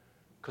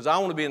 Because I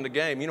want to be in the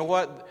game. You know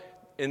what?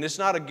 And it's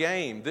not a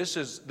game. This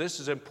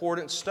is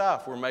important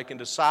stuff. We're making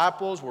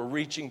disciples. We're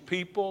reaching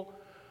people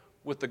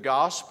with the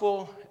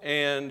gospel.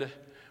 And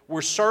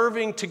we're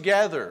serving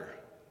together.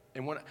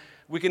 And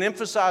We can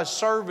emphasize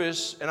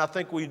service, and I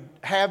think we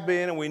have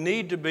been and we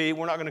need to be.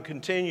 We're not going to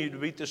continue to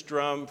beat this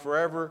drum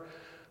forever,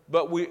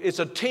 but it's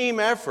a team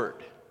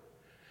effort,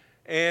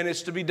 and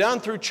it's to be done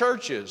through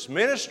churches.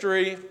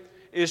 Ministry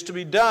is to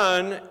be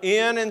done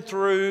in and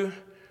through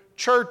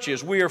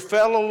churches. We are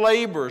fellow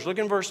laborers. Look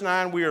in verse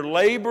 9. We are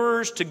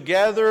laborers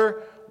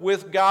together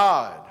with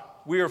God.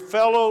 We are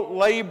fellow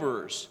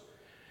laborers.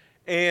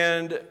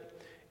 And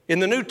in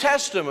the New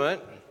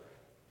Testament,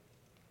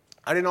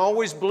 I didn't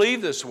always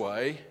believe this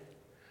way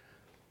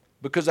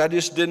because I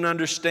just didn't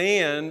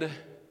understand.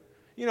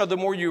 You know, the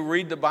more you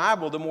read the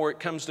Bible, the more it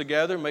comes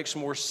together, makes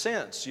more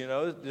sense. You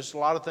know, just a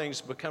lot of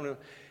things become.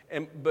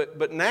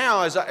 But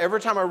now,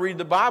 every time I read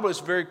the Bible, it's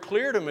very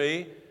clear to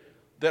me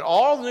that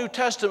all the New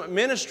Testament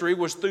ministry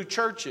was through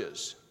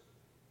churches,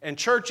 and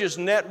churches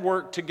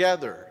networked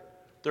together.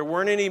 There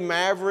weren't any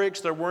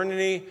mavericks. There weren't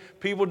any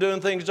people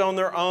doing things on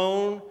their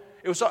own.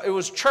 It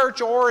was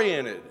church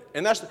oriented,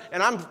 and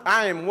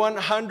I am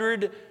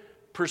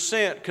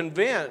 100%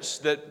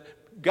 convinced that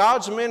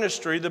God's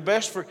ministry, the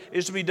best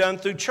is to be done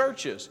through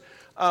churches.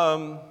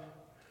 You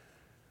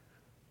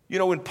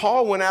know, when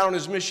Paul went out on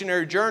his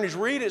missionary journeys,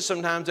 read it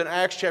sometimes in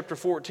Acts chapter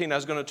 14. I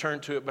was going to turn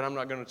to it, but I'm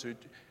not going to.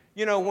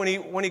 You know,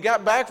 when he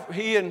got back,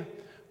 he and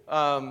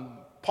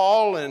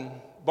Paul and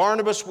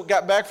Barnabas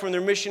got back from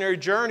their missionary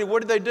journey,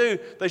 what did they do?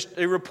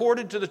 They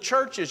reported to the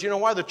churches. You know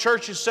why? The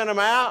churches sent them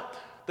out.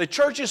 The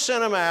churches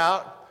sent them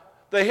out.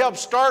 They helped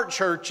start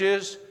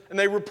churches, and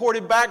they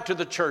reported back to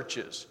the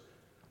churches.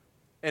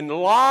 And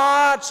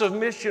lots of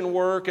mission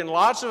work and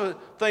lots of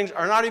things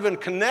are not even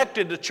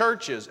connected to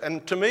churches.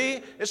 And to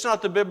me, it's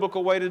not the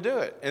biblical way to do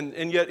it.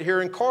 And yet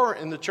here in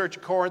Corinth, in the church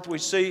of Corinth, we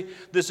see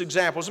this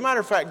example. As a matter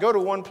of fact, go to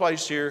one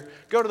place here.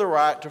 Go to the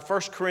right to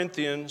 1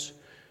 Corinthians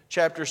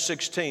chapter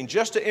 16.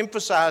 Just to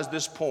emphasize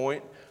this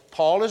point,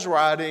 Paul is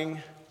writing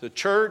the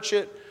church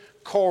at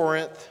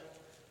Corinth.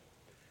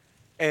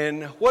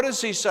 And what does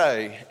he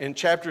say in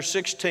chapter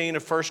 16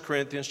 of 1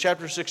 Corinthians,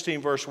 chapter 16,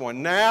 verse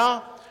 1?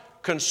 Now,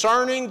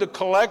 concerning the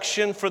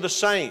collection for the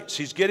saints.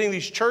 He's getting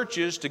these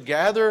churches to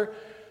gather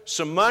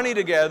some money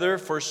together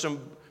for some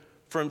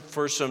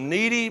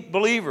needy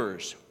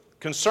believers.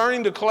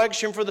 Concerning the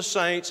collection for the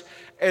saints,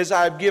 as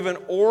I've given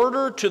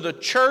order to the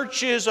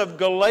churches of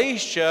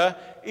Galatia,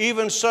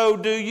 even so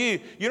do you.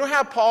 You know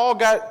how Paul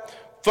got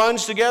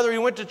funds together? He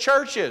went to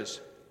churches.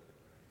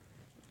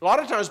 A lot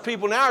of times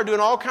people now are doing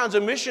all kinds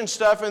of mission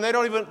stuff and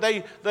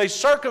they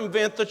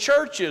circumvent the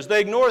churches.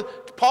 They ignore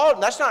Paul.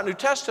 That's not New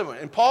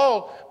Testament. And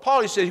Paul,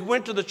 he said he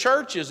went to the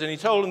churches and he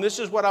told them, this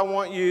is what I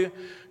want you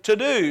to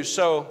do.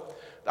 So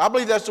I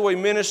believe that's the way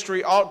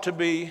ministry ought to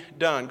be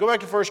done. Go back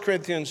to 1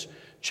 Corinthians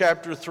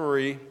chapter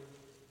 3.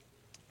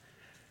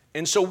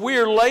 And so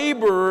we're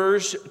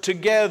laborers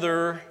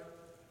together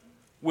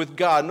with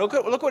God.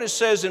 Look what it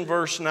says in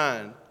verse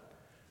 9.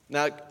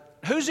 Now,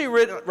 who's he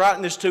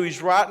writing this to?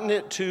 He's writing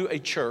it to a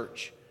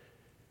church.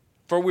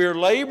 For we are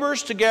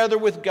laborers together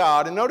with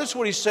God. And notice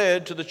what he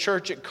said to the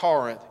church at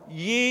Corinth.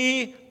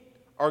 Ye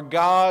are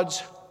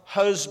God's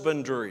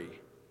husbandry.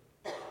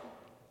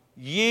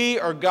 Ye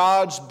are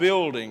God's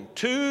building.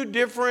 Two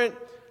different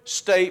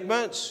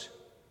statements,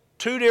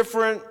 two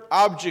different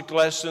object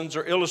lessons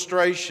or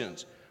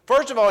illustrations.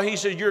 First of all, he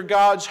said, you're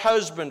God's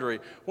husbandry.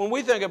 When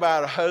we think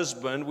about a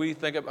husband, we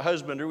think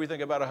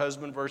about a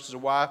husband versus a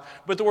wife.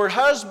 But the word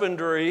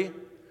husbandry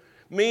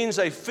means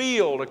a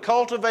field, a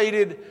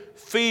cultivated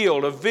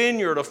field, a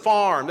vineyard, a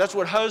farm. That's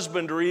what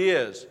husbandry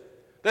is.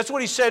 That's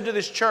what he said to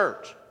this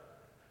church.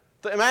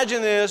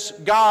 Imagine this,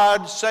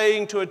 God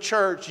saying to a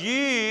church,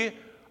 ye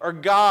are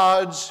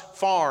God's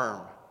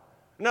farm.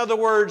 In other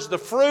words, the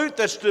fruit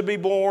that's to be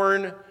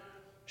born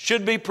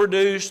should be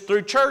produced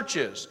through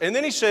churches. And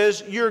then he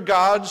says, you're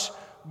God's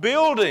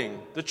building.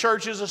 The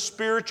church is a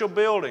spiritual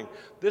building.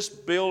 This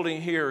building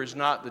here is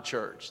not the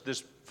church.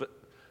 This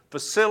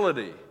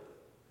facility.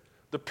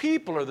 The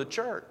people are the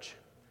church.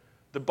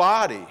 The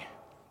body.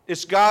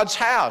 It's God's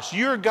house.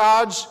 You're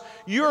God's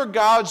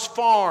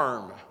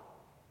farm.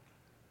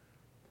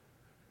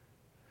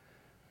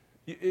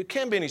 It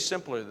can't be any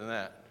simpler than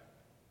that.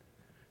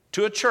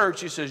 To a church,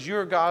 he says,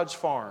 you're God's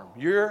farm.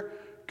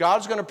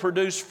 God's going to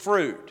produce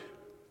fruit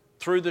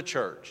through the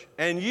church.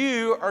 And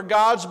you are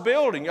God's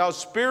building, God's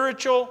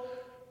spiritual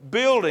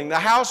building, the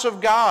house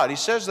of God. He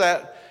says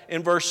that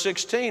in verse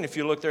 16. If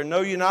you look there, know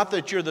you not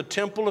that you're the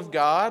temple of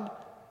God?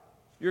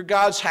 You're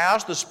God's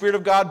house. The Spirit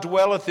of God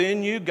dwelleth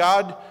in you.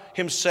 God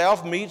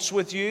himself meets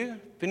with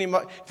you.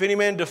 If any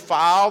man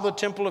defile the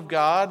temple of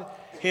God,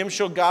 him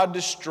shall God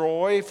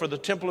destroy. For the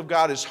temple of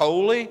God is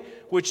holy,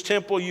 which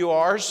temple you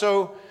are.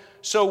 So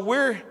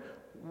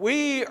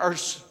we are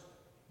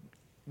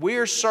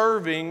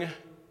serving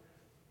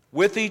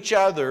with each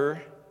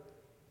other,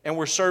 and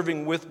we're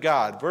serving with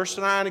God. Verse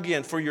 9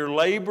 again, for your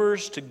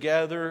labors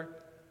together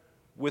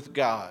with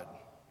God.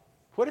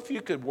 What if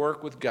you could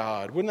work with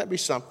God? Wouldn't that be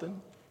something?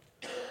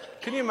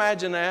 Can you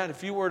imagine that?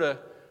 If you were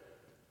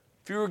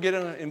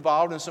getting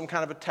involved in some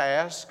kind of a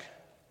task,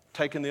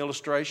 taking the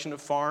illustration of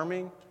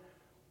farming,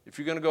 if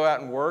you're going to go out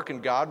and work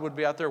and God would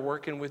be out there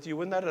working with you,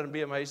 wouldn't that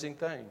be an amazing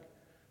thing?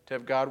 to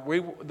have God.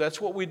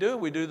 That's what we do.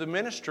 We do the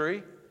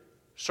ministry,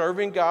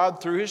 serving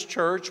God through His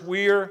church.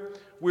 We're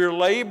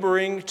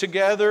laboring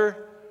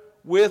together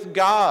with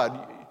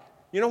God.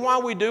 You know why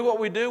we do what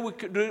we do?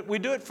 We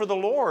do it for the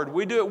Lord.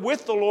 We do it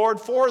with the Lord,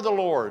 for the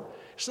Lord.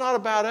 It's not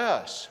about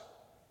us.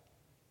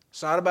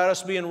 It's not about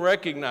us being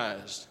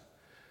recognized.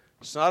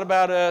 It's not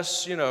about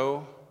us,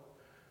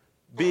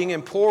 being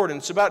important.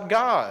 It's about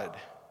God.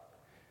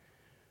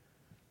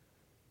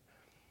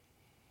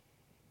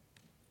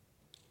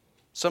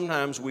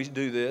 Sometimes we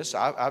do this.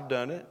 I've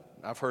done it.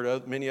 I've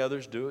heard many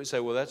others do it. Say,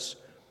 well, that's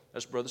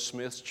Brother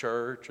Smith's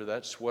church, or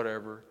that's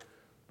whatever.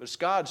 But it's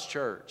God's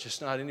church.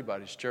 It's not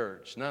anybody's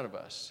church. None of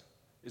us.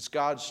 It's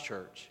God's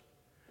church.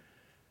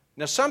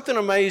 Now, something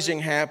amazing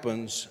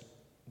happens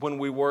when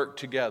we work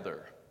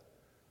together.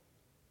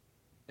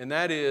 And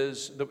that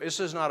is, this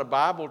is not a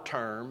Bible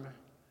term,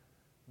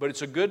 but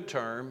it's a good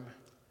term.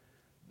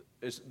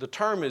 The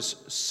term is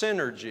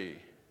synergy.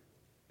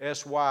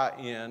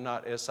 S-Y-N,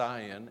 not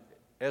S-I-N.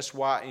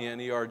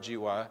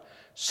 S-Y-N-E-R-G-Y.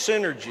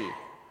 Synergy.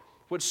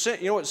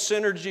 You know what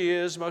synergy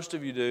is? Most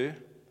of you do.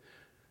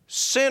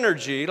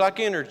 Synergy,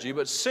 like energy,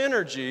 but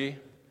synergy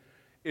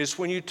is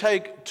when you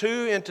take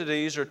two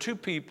entities or two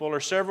people or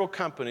several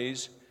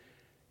companies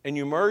and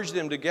you merge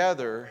them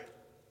together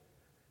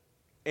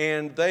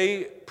and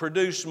they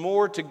produce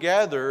more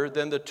together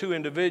than the two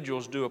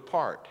individuals do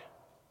apart.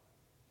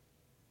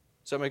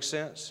 Does that make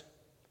sense?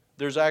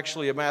 There's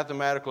actually a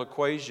mathematical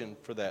equation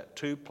for that.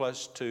 2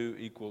 + 2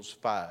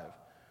 = 5.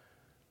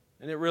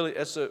 And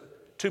that's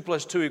 2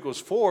 + 2 =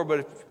 4,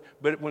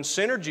 but when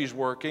synergy is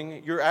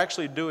working, you're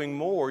actually doing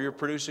more. You're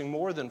producing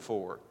more than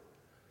 4.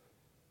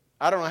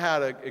 I don't know how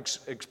to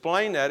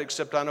explain that,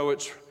 except I know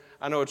it's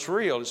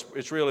real.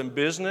 It's real in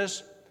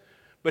business.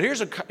 But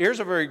here's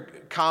a very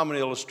common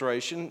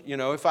illustration.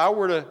 If I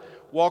were to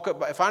walk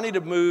up, if I need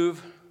to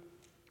move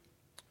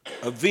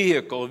a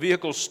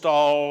vehicle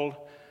stalled.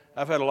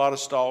 I've had a lot of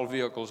stalled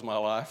vehicles in my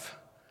life.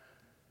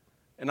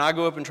 And I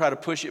go up and try to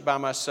push it by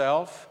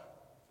myself,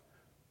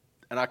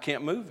 and I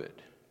can't move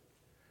it.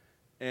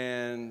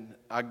 And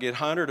I get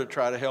Hunter to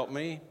try to help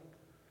me,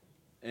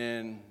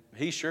 and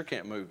he sure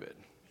can't move it.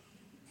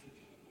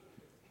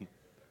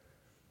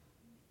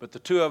 But the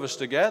two of us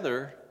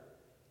together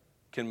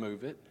can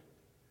move it.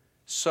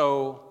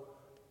 So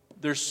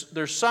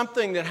there's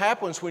something that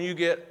happens when you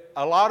get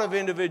a lot of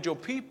individual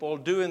people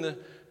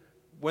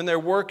when they're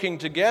working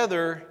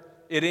together.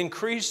 It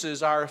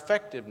increases our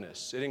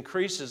effectiveness. It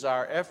increases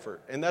our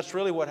effort. And that's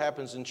really what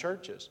happens in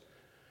churches.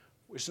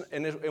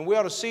 And we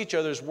ought to see each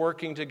other as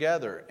working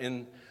together.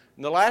 And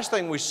the last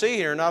thing we see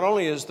here not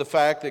only is the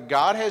fact that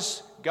God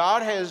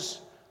has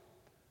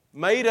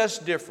made us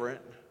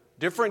different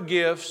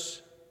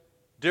gifts,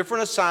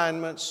 different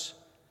assignments,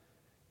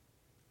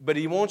 but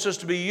He wants us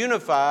to be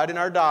unified in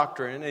our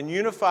doctrine and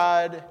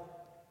unified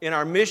in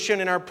our mission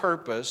and our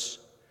purpose,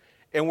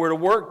 and we're to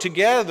work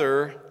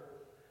together.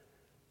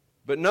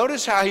 But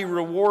notice how He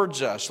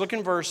rewards us. Look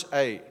in verse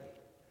 8.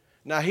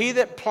 Now he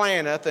that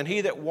planteth and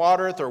he that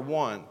watereth are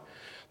one.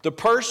 The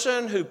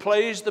person who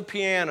plays the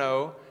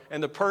piano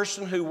and the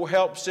person who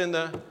helps in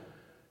the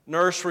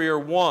nursery are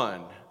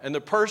one. And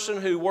the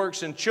person who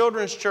works in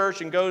children's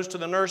church and goes to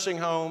the nursing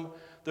home,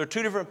 they're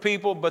two different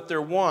people, but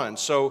they're one.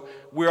 So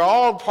we're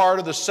all part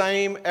of the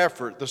same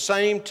effort, the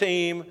same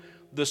team,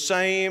 the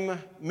same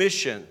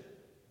mission.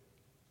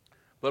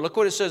 But look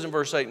what it says in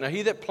verse 8. Now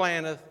he that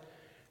planteth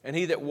and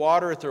he that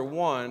watereth are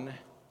one,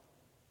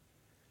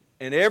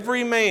 and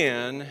every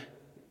man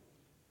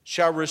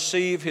shall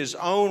receive his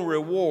own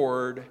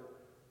reward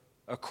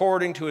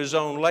according to his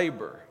own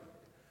labor.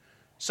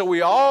 So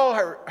we all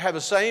have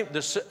the same,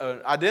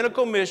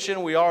 identical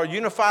mission. We are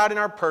unified in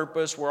our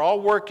purpose. We're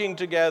all working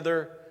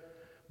together,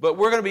 but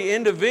we're going to be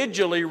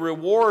individually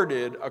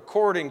rewarded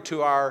according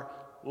to our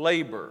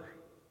labor.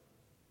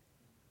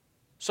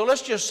 So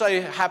let's just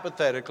say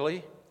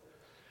hypothetically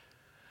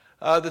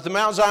that the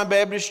Mount Zion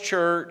Baptist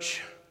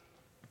Church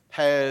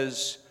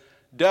has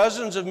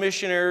dozens of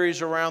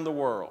missionaries around the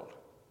world.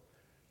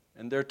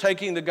 And they're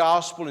taking the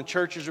gospel, and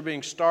churches are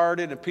being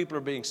started, and people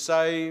are being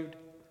saved,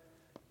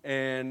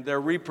 and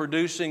they're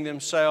reproducing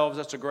themselves.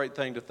 That's a great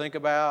thing to think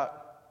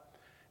about.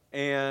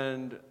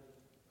 And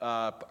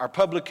our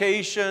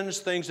publications,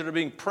 things that are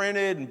being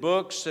printed, and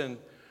books, and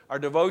our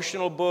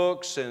devotional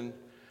books, and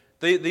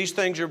these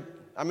things are,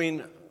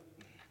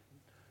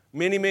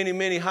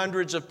 many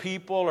hundreds of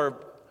people are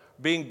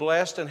being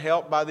blessed and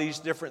helped by these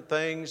different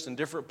things in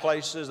different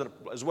places,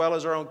 as well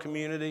as our own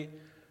community.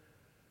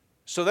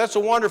 So that's a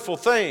wonderful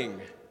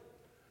thing.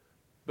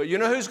 But you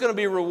know who's going to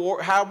be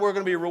how we're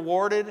going to be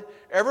rewarded?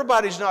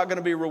 Everybody's not going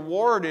to be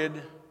rewarded.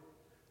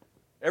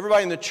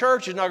 Everybody in the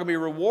church is not going to be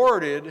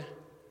rewarded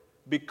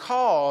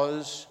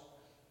because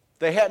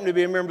they happen to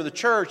be a member of the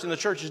church and the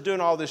church is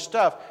doing all this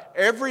stuff.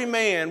 Every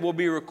man will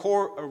be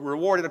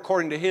rewarded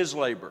according to his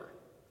labor.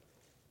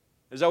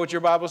 Is that what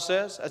your Bible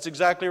says? That's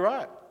exactly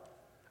right.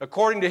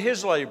 According to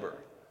his labor.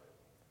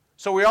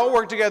 So we all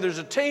work together as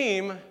a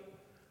team.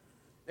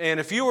 And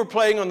if you were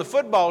playing on the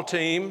football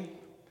team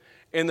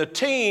and the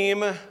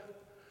team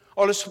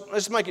Or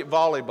let's make it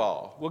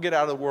volleyball. We'll get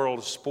out of the world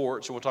of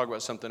sports and we'll talk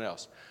about something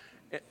else.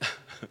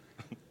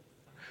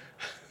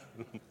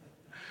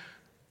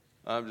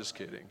 I'm just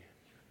kidding.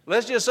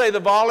 Let's just say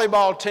the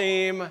volleyball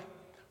team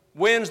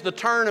wins the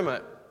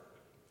tournament.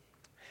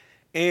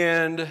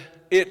 And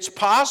it's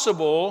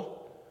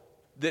possible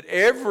that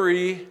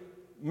every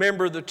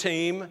member of the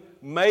team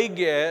may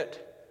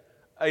get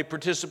a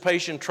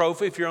participation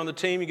trophy. If you're on the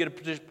team, you get a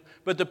participation.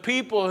 But the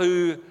people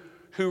who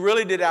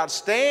really did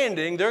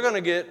outstanding, they're going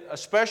to get a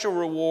special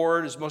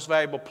reward as most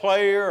valuable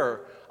player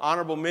or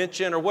honorable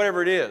mention or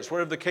whatever it is,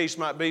 whatever the case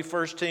might be,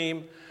 first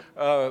team,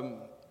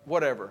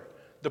 whatever.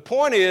 The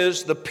point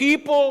is, the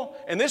people,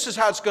 and this is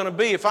how it's going to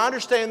be, if I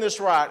understand this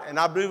right, and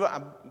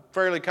I'm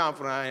fairly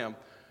confident I am,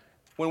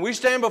 when we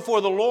stand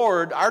before the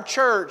Lord, our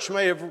church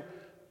may have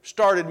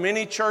started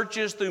many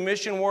churches through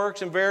mission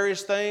works and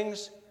various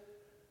things,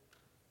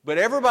 but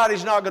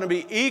everybody's not going to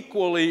be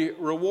equally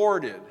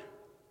rewarded.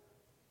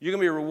 You're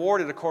going to be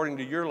rewarded according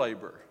to your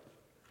labor.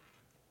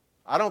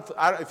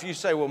 If you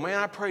say, well, man,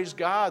 I praise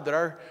God that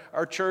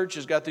our church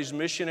has got these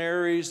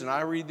missionaries and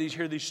I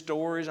hear these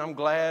stories, I'm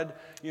glad,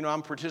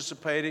 I'm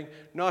participating.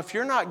 No, if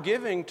you're not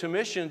giving to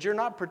missions, you're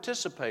not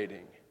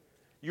participating.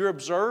 You're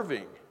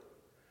observing.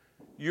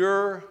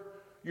 You're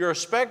a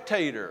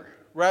spectator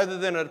rather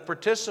than a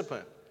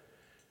participant.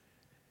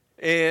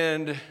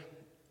 And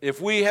if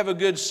we have a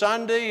good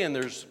Sunday and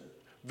there's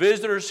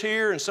visitors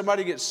here and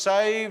somebody gets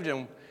saved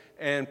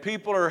and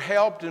people are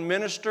helped and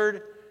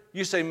ministered,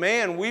 you say,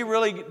 man, we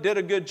really did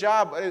a good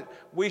job.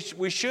 We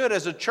should,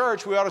 as a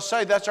church, we ought to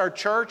say that's our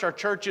church. Our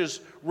church is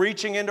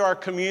reaching into our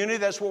community.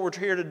 That's what we're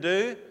here to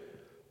do.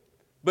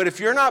 But if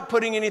you're not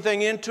putting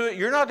anything into it,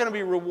 you're not going to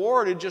be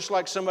rewarded just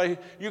like somebody.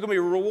 You're going to be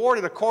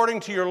rewarded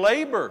according to your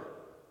labor.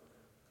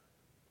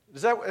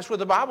 That's what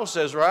the Bible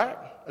says, right?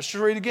 Let's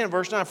just read again,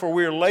 verse 9. For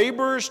we are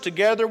laborers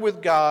together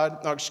with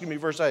God.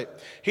 Verse 8.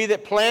 He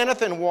that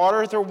planteth and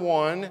watereth are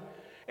one,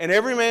 and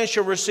every man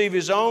shall receive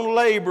his own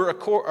labor,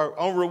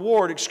 own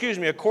reward,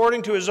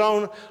 according to his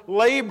own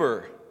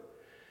labor.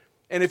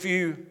 And if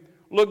you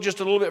look just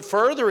a little bit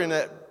further in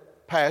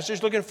that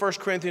passage, look in 1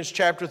 Corinthians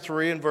chapter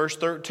 3 and verse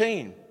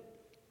 13.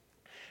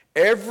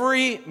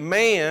 Every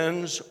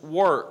man's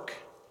work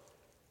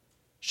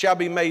shall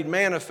be made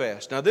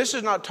manifest. Now, this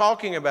is not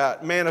talking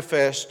about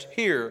manifest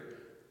here.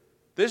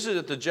 This is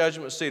at the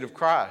judgment seat of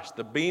Christ,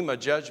 the bema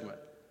judgment.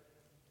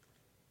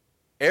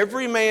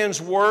 Every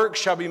man's work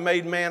shall be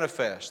made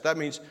manifest. That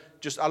means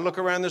I look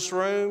around this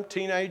room,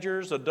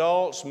 teenagers,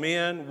 adults,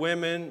 men,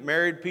 women,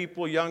 married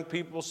people, young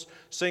people,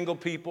 single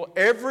people.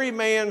 Every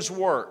man's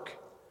work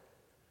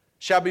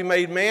shall be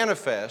made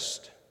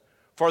manifest,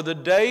 for the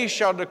day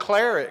shall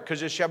declare it,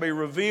 because it shall be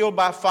revealed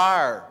by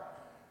fire.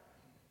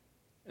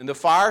 And the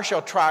fire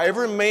shall try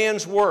every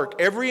man's work,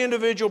 every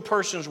individual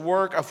person's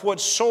work of what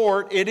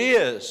sort it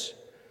is.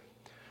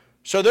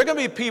 So there are going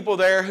to be people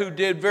there who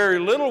did very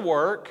little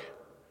work.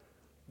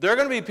 There are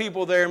going to be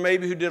people there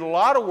maybe who did a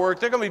lot of work.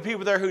 There are going to be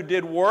people there who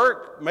did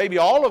work, maybe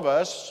all of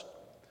us,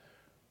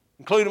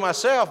 including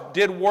myself,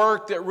 did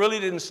work that really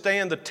didn't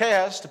stand the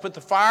test, to put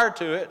the fire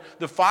to it.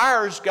 The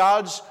fire is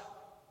God's,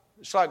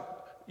 it's like,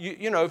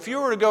 if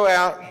you were to go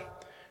out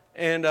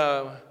and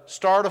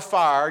start a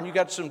fire and you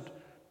got some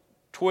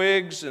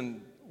twigs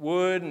and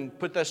wood and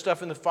put that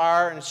stuff in the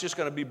fire and it's just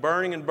going to be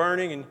burning and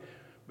burning,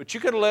 but you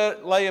could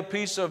lay a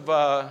piece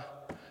of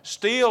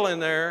steel in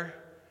there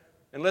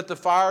and let the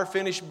fire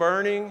finish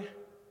burning,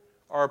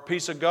 or a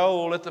piece of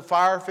gold, let the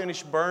fire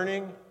finish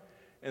burning,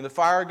 and the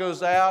fire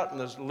goes out, and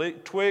the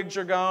twigs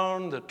are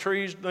gone, the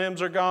tree's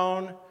limbs are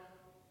gone.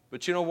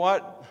 But you know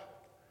what?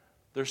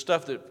 There's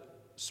stuff that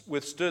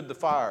withstood the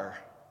fire,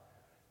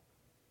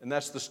 and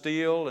that's the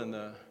steel and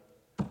the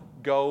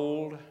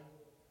gold.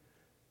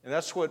 And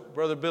that's what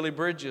Brother Billy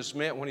Bridges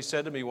meant when he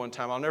said to me one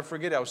time. I'll never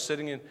forget it. I was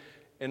sitting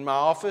in my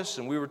office,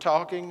 and we were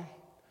talking.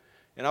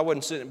 And I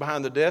wasn't sitting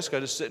behind the desk. I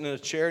was just sitting in a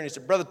chair. And he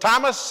said, Brother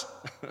Thomas,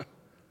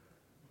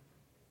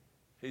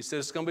 he said,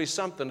 it's going to be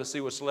something to see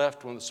what's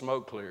left when the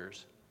smoke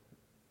clears.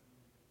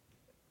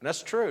 And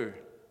that's true.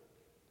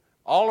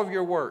 All of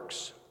your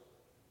works,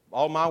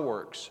 all my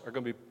works, are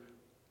going to be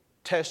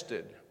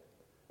tested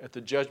at the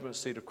judgment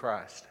seat of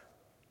Christ.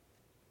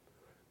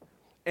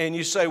 And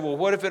you say, well,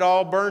 what if it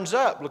all burns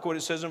up? Look what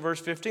it says in verse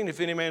 15.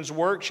 If any man's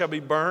work shall be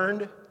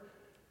burned,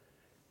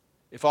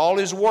 if all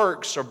his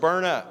works are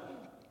burned up,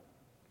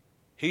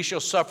 he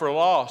shall suffer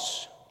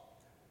loss.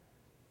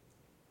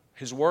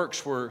 His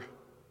works were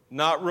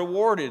not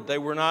rewarded. They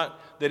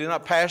did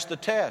not pass the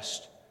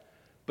test.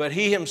 But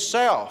he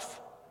himself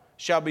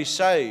shall be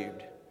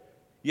saved,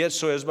 yet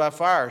so as by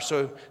fire.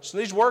 So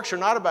these works are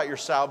not about your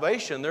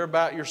salvation. They're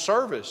about your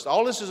service.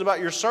 All this is about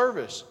your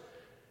service.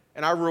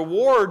 And our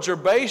rewards are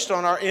based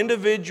on our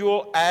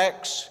individual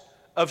acts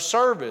of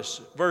service.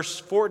 Verse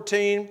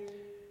 14,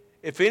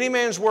 if any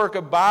man's work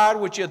abide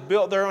which he hath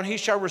built thereon, he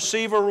shall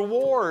receive a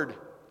reward.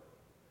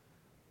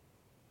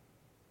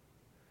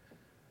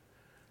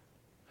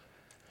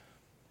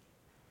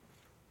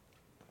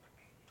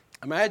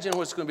 Imagine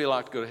what it's going to be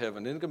like to go to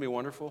heaven. Isn't it going to be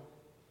wonderful?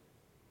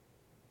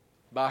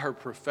 by her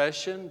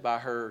profession, by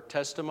her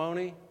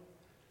testimony.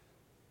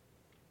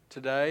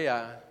 Today,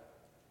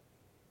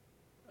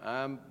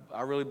 I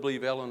really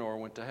believe Eleanor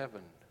went to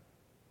heaven.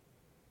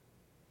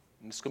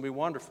 And it's going to be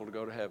wonderful to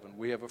go to heaven.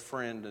 We have a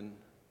friend in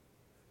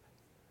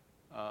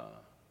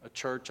a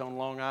church on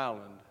Long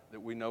Island that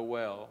we know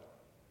well,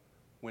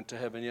 went to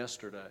heaven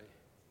yesterday.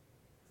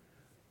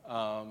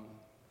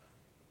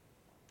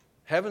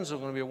 Heaven's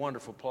going to be a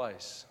wonderful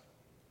place.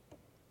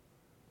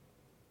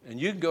 And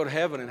you can go to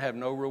heaven and have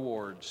no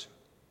rewards.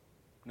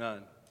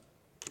 None.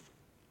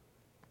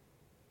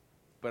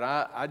 But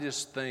I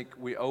just think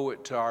we owe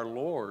it to our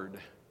Lord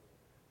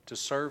to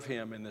serve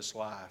Him in this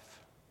life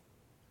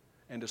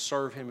and to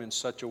serve Him in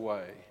such a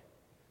way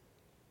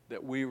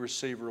that we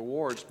receive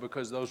rewards,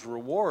 because those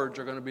rewards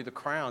are going to be the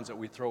crowns that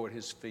we throw at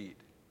His feet.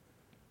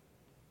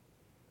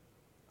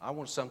 I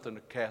want something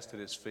to cast at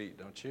His feet,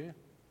 don't you?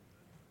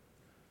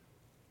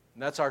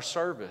 And that's our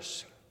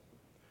service.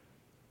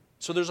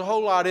 So there's a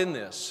whole lot in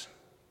this.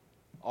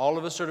 All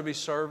of us are to be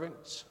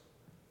servants,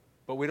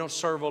 but we don't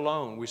serve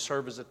alone. We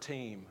serve as a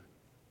team.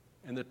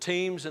 And the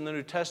teams in the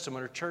New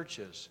Testament are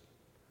churches.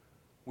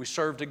 We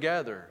serve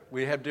together.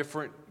 We have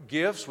different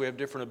gifts. We have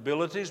different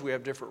abilities. We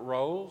have different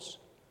roles.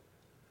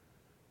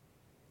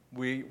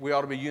 We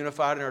ought to be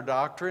unified in our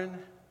doctrine.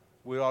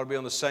 We ought to be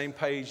on the same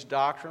page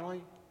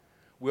doctrinally.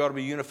 We ought to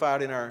be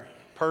unified in our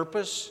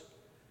purpose.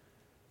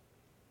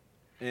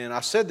 And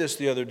I said this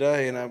the other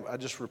day, and I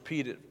just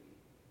repeat it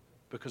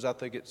because I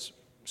think it's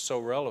so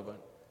relevant.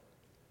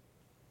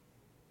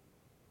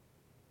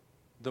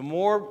 The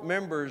more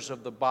members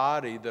of the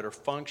body that are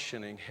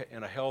functioning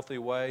in a healthy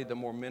way, the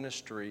more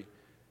ministry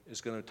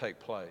is going to take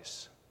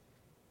place.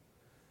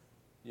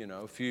 You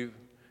know, if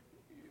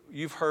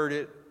you've heard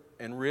it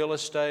in real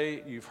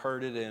estate, you've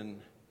heard it in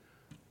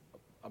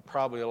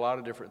probably a lot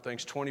of different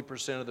things.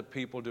 20% of the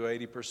people do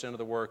 80% of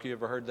the work. You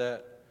ever heard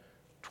that?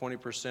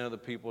 20% of the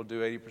people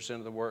do 80%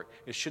 of the work.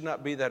 It should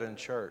not be that in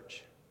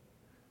church.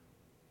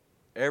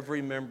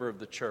 Every member of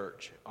the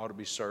church ought to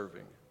be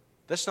serving.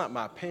 That's not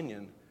my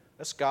opinion.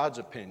 That's God's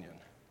opinion.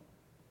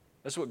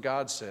 That's what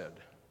God said.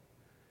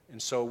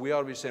 And so we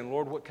ought to be saying,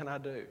 Lord, what can I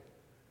do?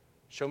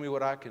 Show me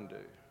what I can do.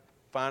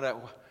 Find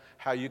out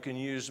how you can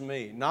use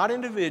me. Not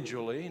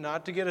individually,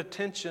 not to get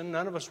attention.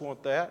 None of us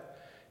want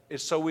that.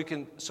 It's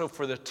so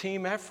for the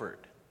team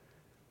effort.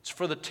 It's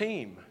for the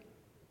team.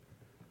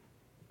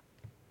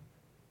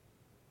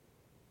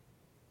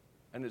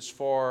 And it's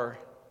for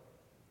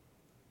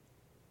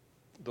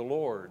the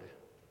Lord.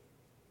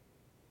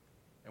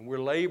 And we're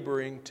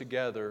laboring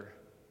together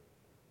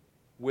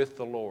with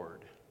the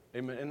Lord.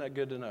 Amen. Isn't that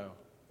good to know?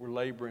 We're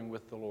laboring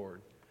with the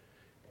Lord.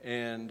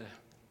 And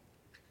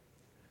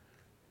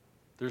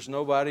there's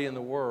nobody in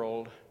the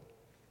world,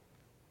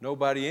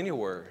 nobody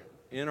anywhere,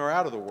 in or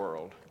out of the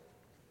world,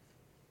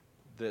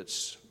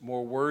 that's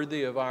more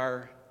worthy of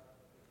our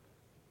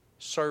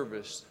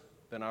service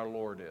than our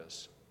Lord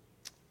is.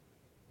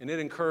 And it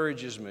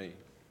encourages me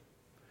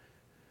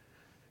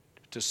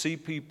to see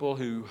people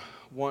who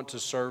want to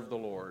serve the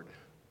Lord,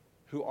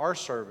 who are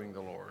serving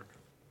the Lord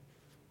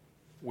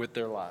with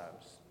their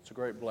lives. It's a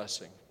great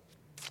blessing.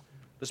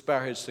 Let's bow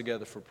our heads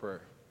together for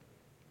prayer.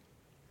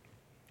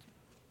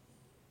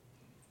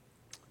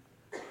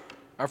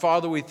 Our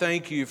Father, we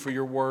thank you for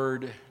your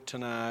word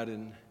tonight,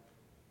 and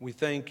we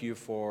thank you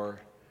for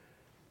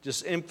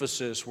just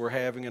emphasis we're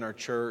having in our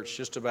church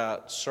just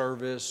about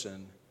service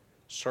and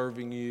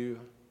serving you,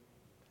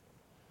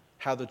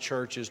 how the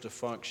church is to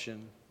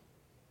function,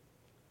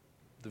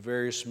 the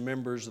various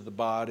members of the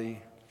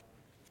body,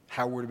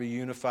 how we're to be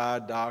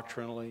unified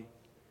doctrinally.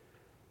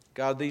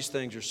 God, these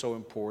things are so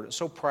important,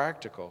 so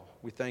practical.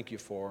 We thank you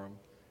for them.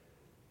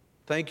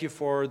 Thank you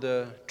for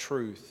the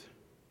truth.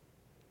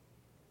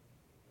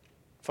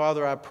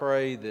 Father, I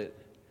pray that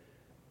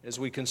as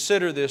we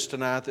consider this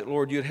tonight, that,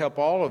 Lord, you'd help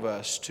all of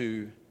us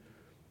to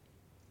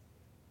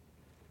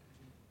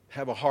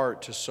have a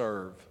heart to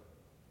serve.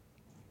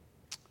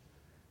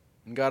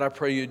 And God, I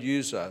pray you'd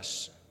use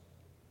us.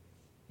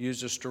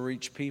 Use us to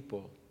reach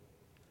people.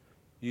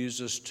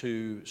 Use us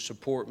to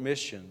support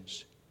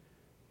missions.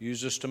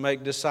 Use us to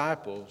make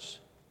disciples.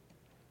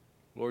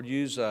 Lord,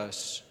 use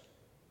us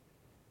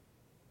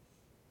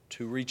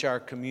to reach our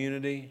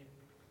community.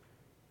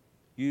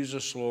 Use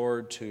us,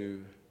 Lord,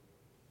 to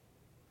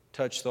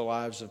touch the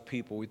lives of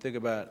people. We think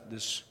about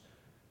this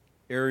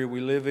area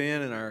we live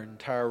in and our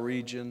entire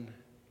region.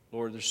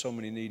 Lord, there's so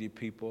many needy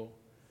people.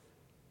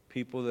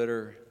 People that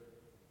are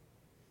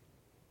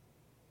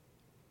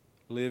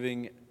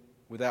living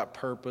without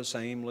purpose,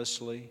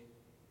 aimlessly.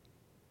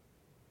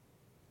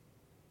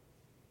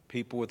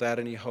 People without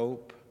any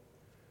hope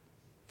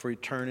for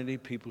eternity.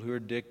 People who are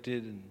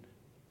addicted and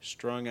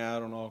strung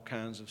out on all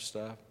kinds of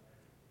stuff.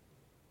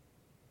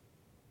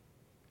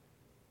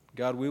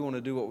 God, we want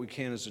to do what we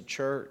can as a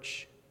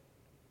church,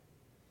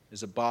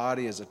 as a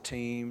body, as a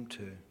team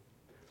to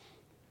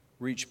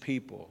reach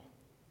people,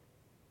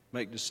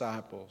 make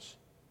disciples.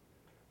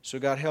 So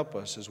God, help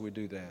us as we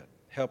do that.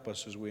 Help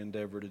us as we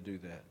endeavor to do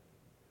that.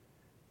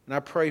 And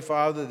I pray,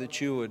 Father, that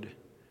you would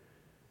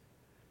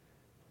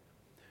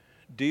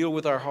deal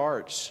with our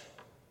hearts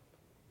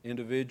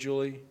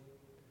individually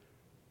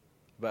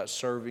about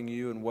serving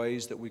you in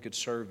ways that we could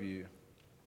serve you.